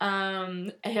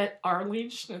at Arlene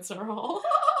Schnitzer Hall.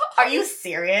 Are you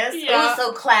serious? Yeah. It was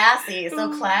so classy.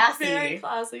 So classy. Very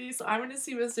classy. So I'm going to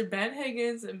see Mr. Ben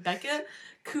Higgins and Becca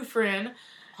Kufrin.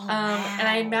 Oh, wow. And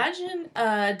I imagine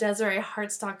Desiree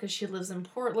Hartstock, because she lives in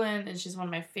Portland, and she's one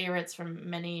of my favorites from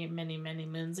many, many, many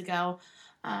moons ago.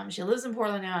 She lives in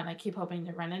Portland now, and I keep hoping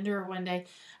to run into her one day.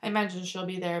 I imagine she'll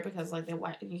be there because, like, they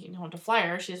want to fly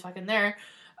her. She's fucking there.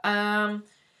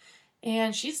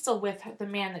 And she's still with the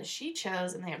man that she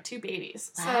chose, and they have 2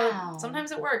 babies. Wow. So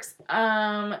sometimes it works.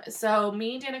 So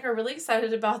me and Danica are really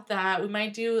excited about that. We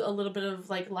might do a little bit of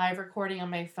like live recording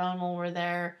on my phone while we're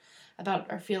there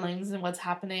about our feelings and what's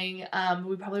happening.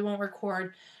 We probably won't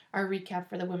record our recap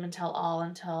for the Women Tell All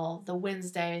until the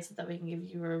Wednesday, so that we can give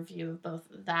you a review of both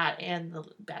that and the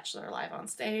Bachelor live on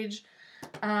stage.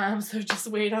 So just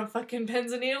wait on fucking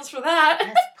pins and needles for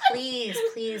that. Yes,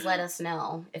 please let us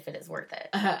know if it is worth it.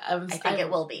 I think it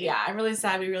will be. Yeah, I'm really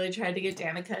sad. We really tried to get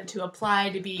Danica to apply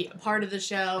to be a part of the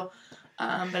show,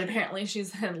 but apparently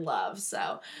she's in love,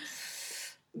 so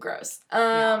gross.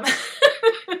 Oh,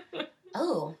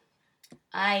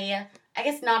 I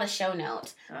guess not a show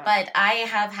note, but I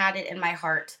have had it in my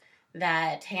heart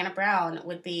that Hannah Brown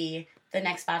would be the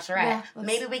next Bachelorette. Yeah,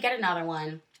 maybe we get another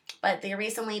one. But they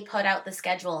recently put out the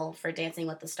schedule for Dancing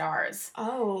with the Stars.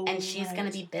 Oh, and she's going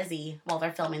to be busy while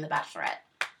they're filming The Bachelorette.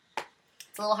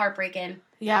 It's a little heartbreaking.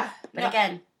 Yeah. But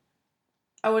again,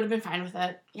 I would have been fine with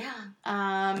it. Yeah.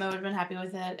 I would have been happy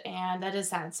with it, and that is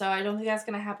sad. So I don't think that's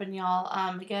going to happen,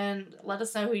 y'all. Again, let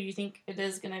us know who you think it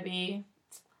is going to be.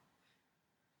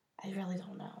 I really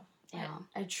don't know. Yeah.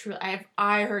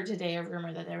 I heard today a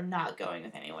rumor that they're not going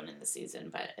with anyone in the season,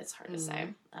 but it's hard to say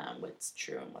what's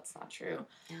true and what's not true.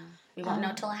 Yeah. We won't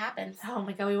know till it happens. Oh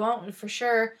my god, we won't for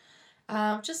sure.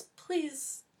 Just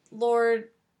please,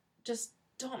 Lord, just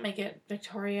don't make it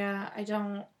Victoria. I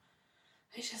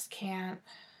just can't.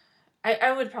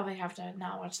 I would probably have to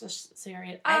not watch this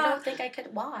series. I don't think I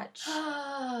could watch.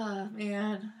 Oh,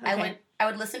 man. Okay. I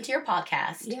would listen to your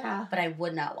podcast. Yeah. But I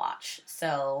would not watch.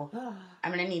 So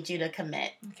I'm going to need you to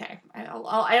commit. Okay. I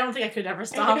don't think I could ever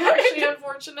stop, actually,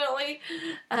 unfortunately.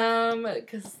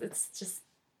 Because it's just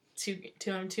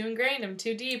I'm too ingrained. I'm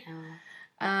too deep.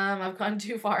 I've gone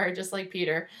too far, just like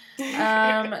Peter.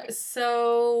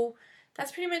 So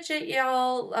that's pretty much it,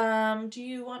 y'all. Do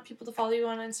you want people to follow you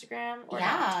on Instagram? Or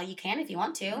not? You can if you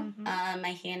want to. Mm-hmm.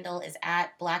 My handle is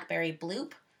at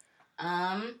BlackberryBloop.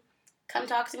 Come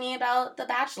talk to me about The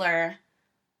Bachelor.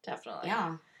 Definitely.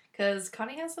 Yeah. Because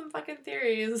Connie has some fucking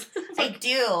theories. I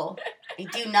do.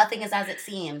 Nothing is as it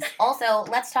seems. Also,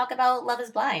 let's talk about Love is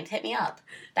Blind. Hit me up.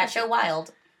 That show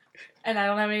wild. And I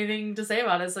don't have anything to say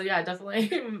about it, so yeah, definitely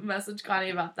message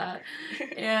Connie about that.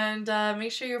 And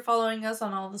make sure you're following us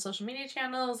on all the social media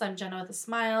channels. I'm Jenna with a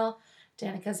Smile.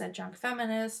 Danica's at Drunk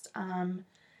Feminist. And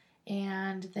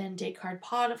then Date Card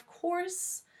Pod, of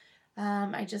course.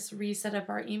 I just reset up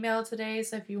our email today,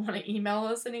 so if you want to email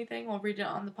us anything, we'll read it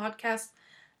on the podcast.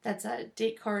 That's at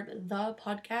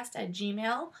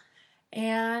datecardthepodcast@gmail.com.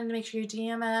 And make sure you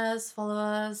DM us, follow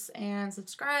us, and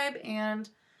subscribe, and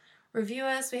review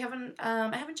us. I haven't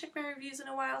checked my reviews in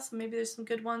a while, so maybe there's some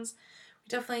good ones. We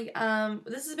definitely.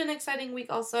 This has been an exciting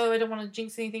week also. I don't want to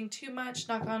jinx anything too much,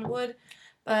 knock on wood.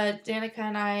 But Danica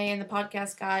and I and the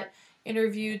podcast got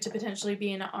interviewed to potentially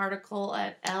be in an article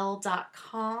at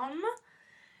Elle.com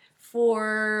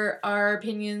for our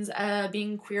opinions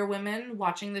being queer women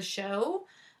watching the show.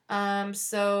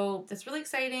 So that's really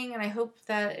exciting, and I hope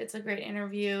that it's a great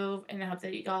interview, and I hope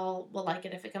that y'all will like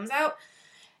it if it comes out,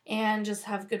 and just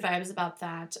have good vibes about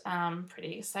that.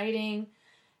 Pretty exciting.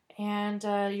 And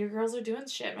your girls are doing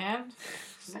shit, man.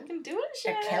 Fucking doing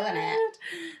shit. They're killing it.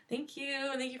 Thank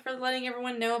you. Thank you for letting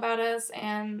everyone know about us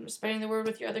and spreading the word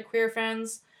with your other queer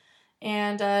friends.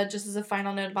 And just as a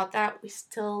final note about that, we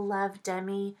still love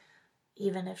Demi,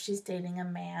 even if she's dating a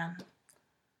man.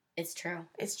 It's true.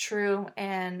 It's true,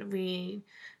 and we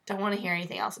don't want to hear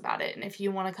anything else about it. And if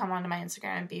you want to come onto my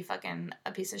Instagram and be fucking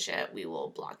a piece of shit, we will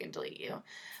block and delete you.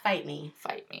 Fight me.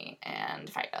 Fight me, and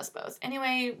fight us both.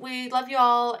 Anyway, we love you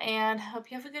all, and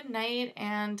hope you have a good night.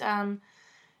 And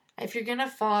if you're gonna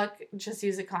fuck, just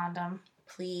use a condom.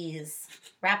 Please.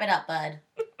 Wrap it up, bud.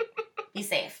 Be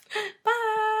safe.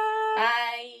 Bye!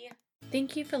 Bye!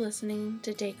 Thank you for listening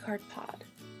to Datecard Pod.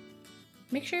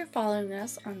 Make sure you're following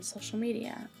us on social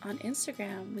media. On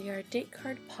Instagram, we are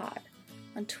Datecard Pod.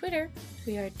 On Twitter,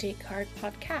 we are Datecard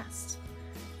Podcast.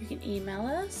 You can email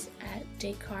us at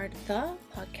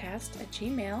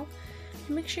datecardthepodcast@gmail.com,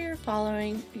 and make sure you're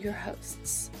following your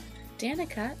hosts.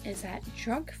 Danica is at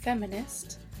Drunk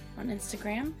Feminist on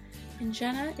Instagram, and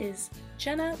Jenna is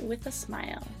Jenna with a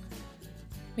Smile.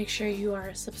 Make sure you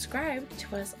are subscribed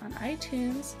to us on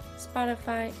iTunes,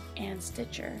 Spotify, and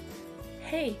Stitcher.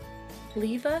 Hey,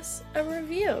 leave us a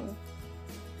review.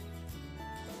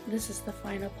 This is the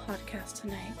final podcast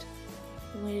tonight.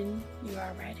 When you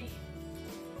are ready.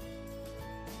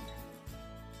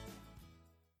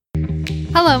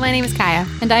 Hello, my name is Kaya.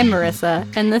 And I'm Marissa,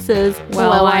 and this is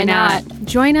Well, Why Not?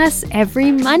 Join us every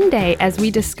Monday as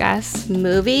we discuss.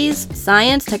 Movies,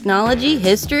 science, technology,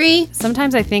 history.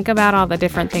 Sometimes I think about all the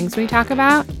different things we talk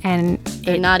about, and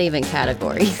They're not even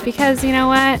categories. because you know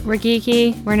what? We're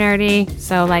geeky, we're nerdy,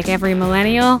 so like every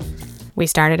millennial, we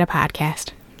started a podcast.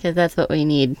 Because that's what we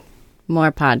need.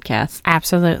 More podcasts.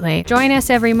 Absolutely. Join us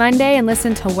every Monday and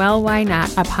listen to Well, Why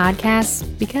Not? A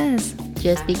podcast because.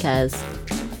 Just because.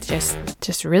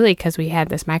 Just really because we had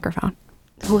this microphone.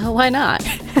 Well, why not?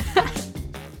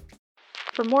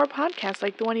 For more podcasts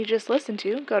like the one you just listened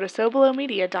to, go to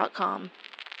SoBelowMedia.com.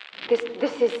 This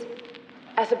is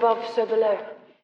as above, so below.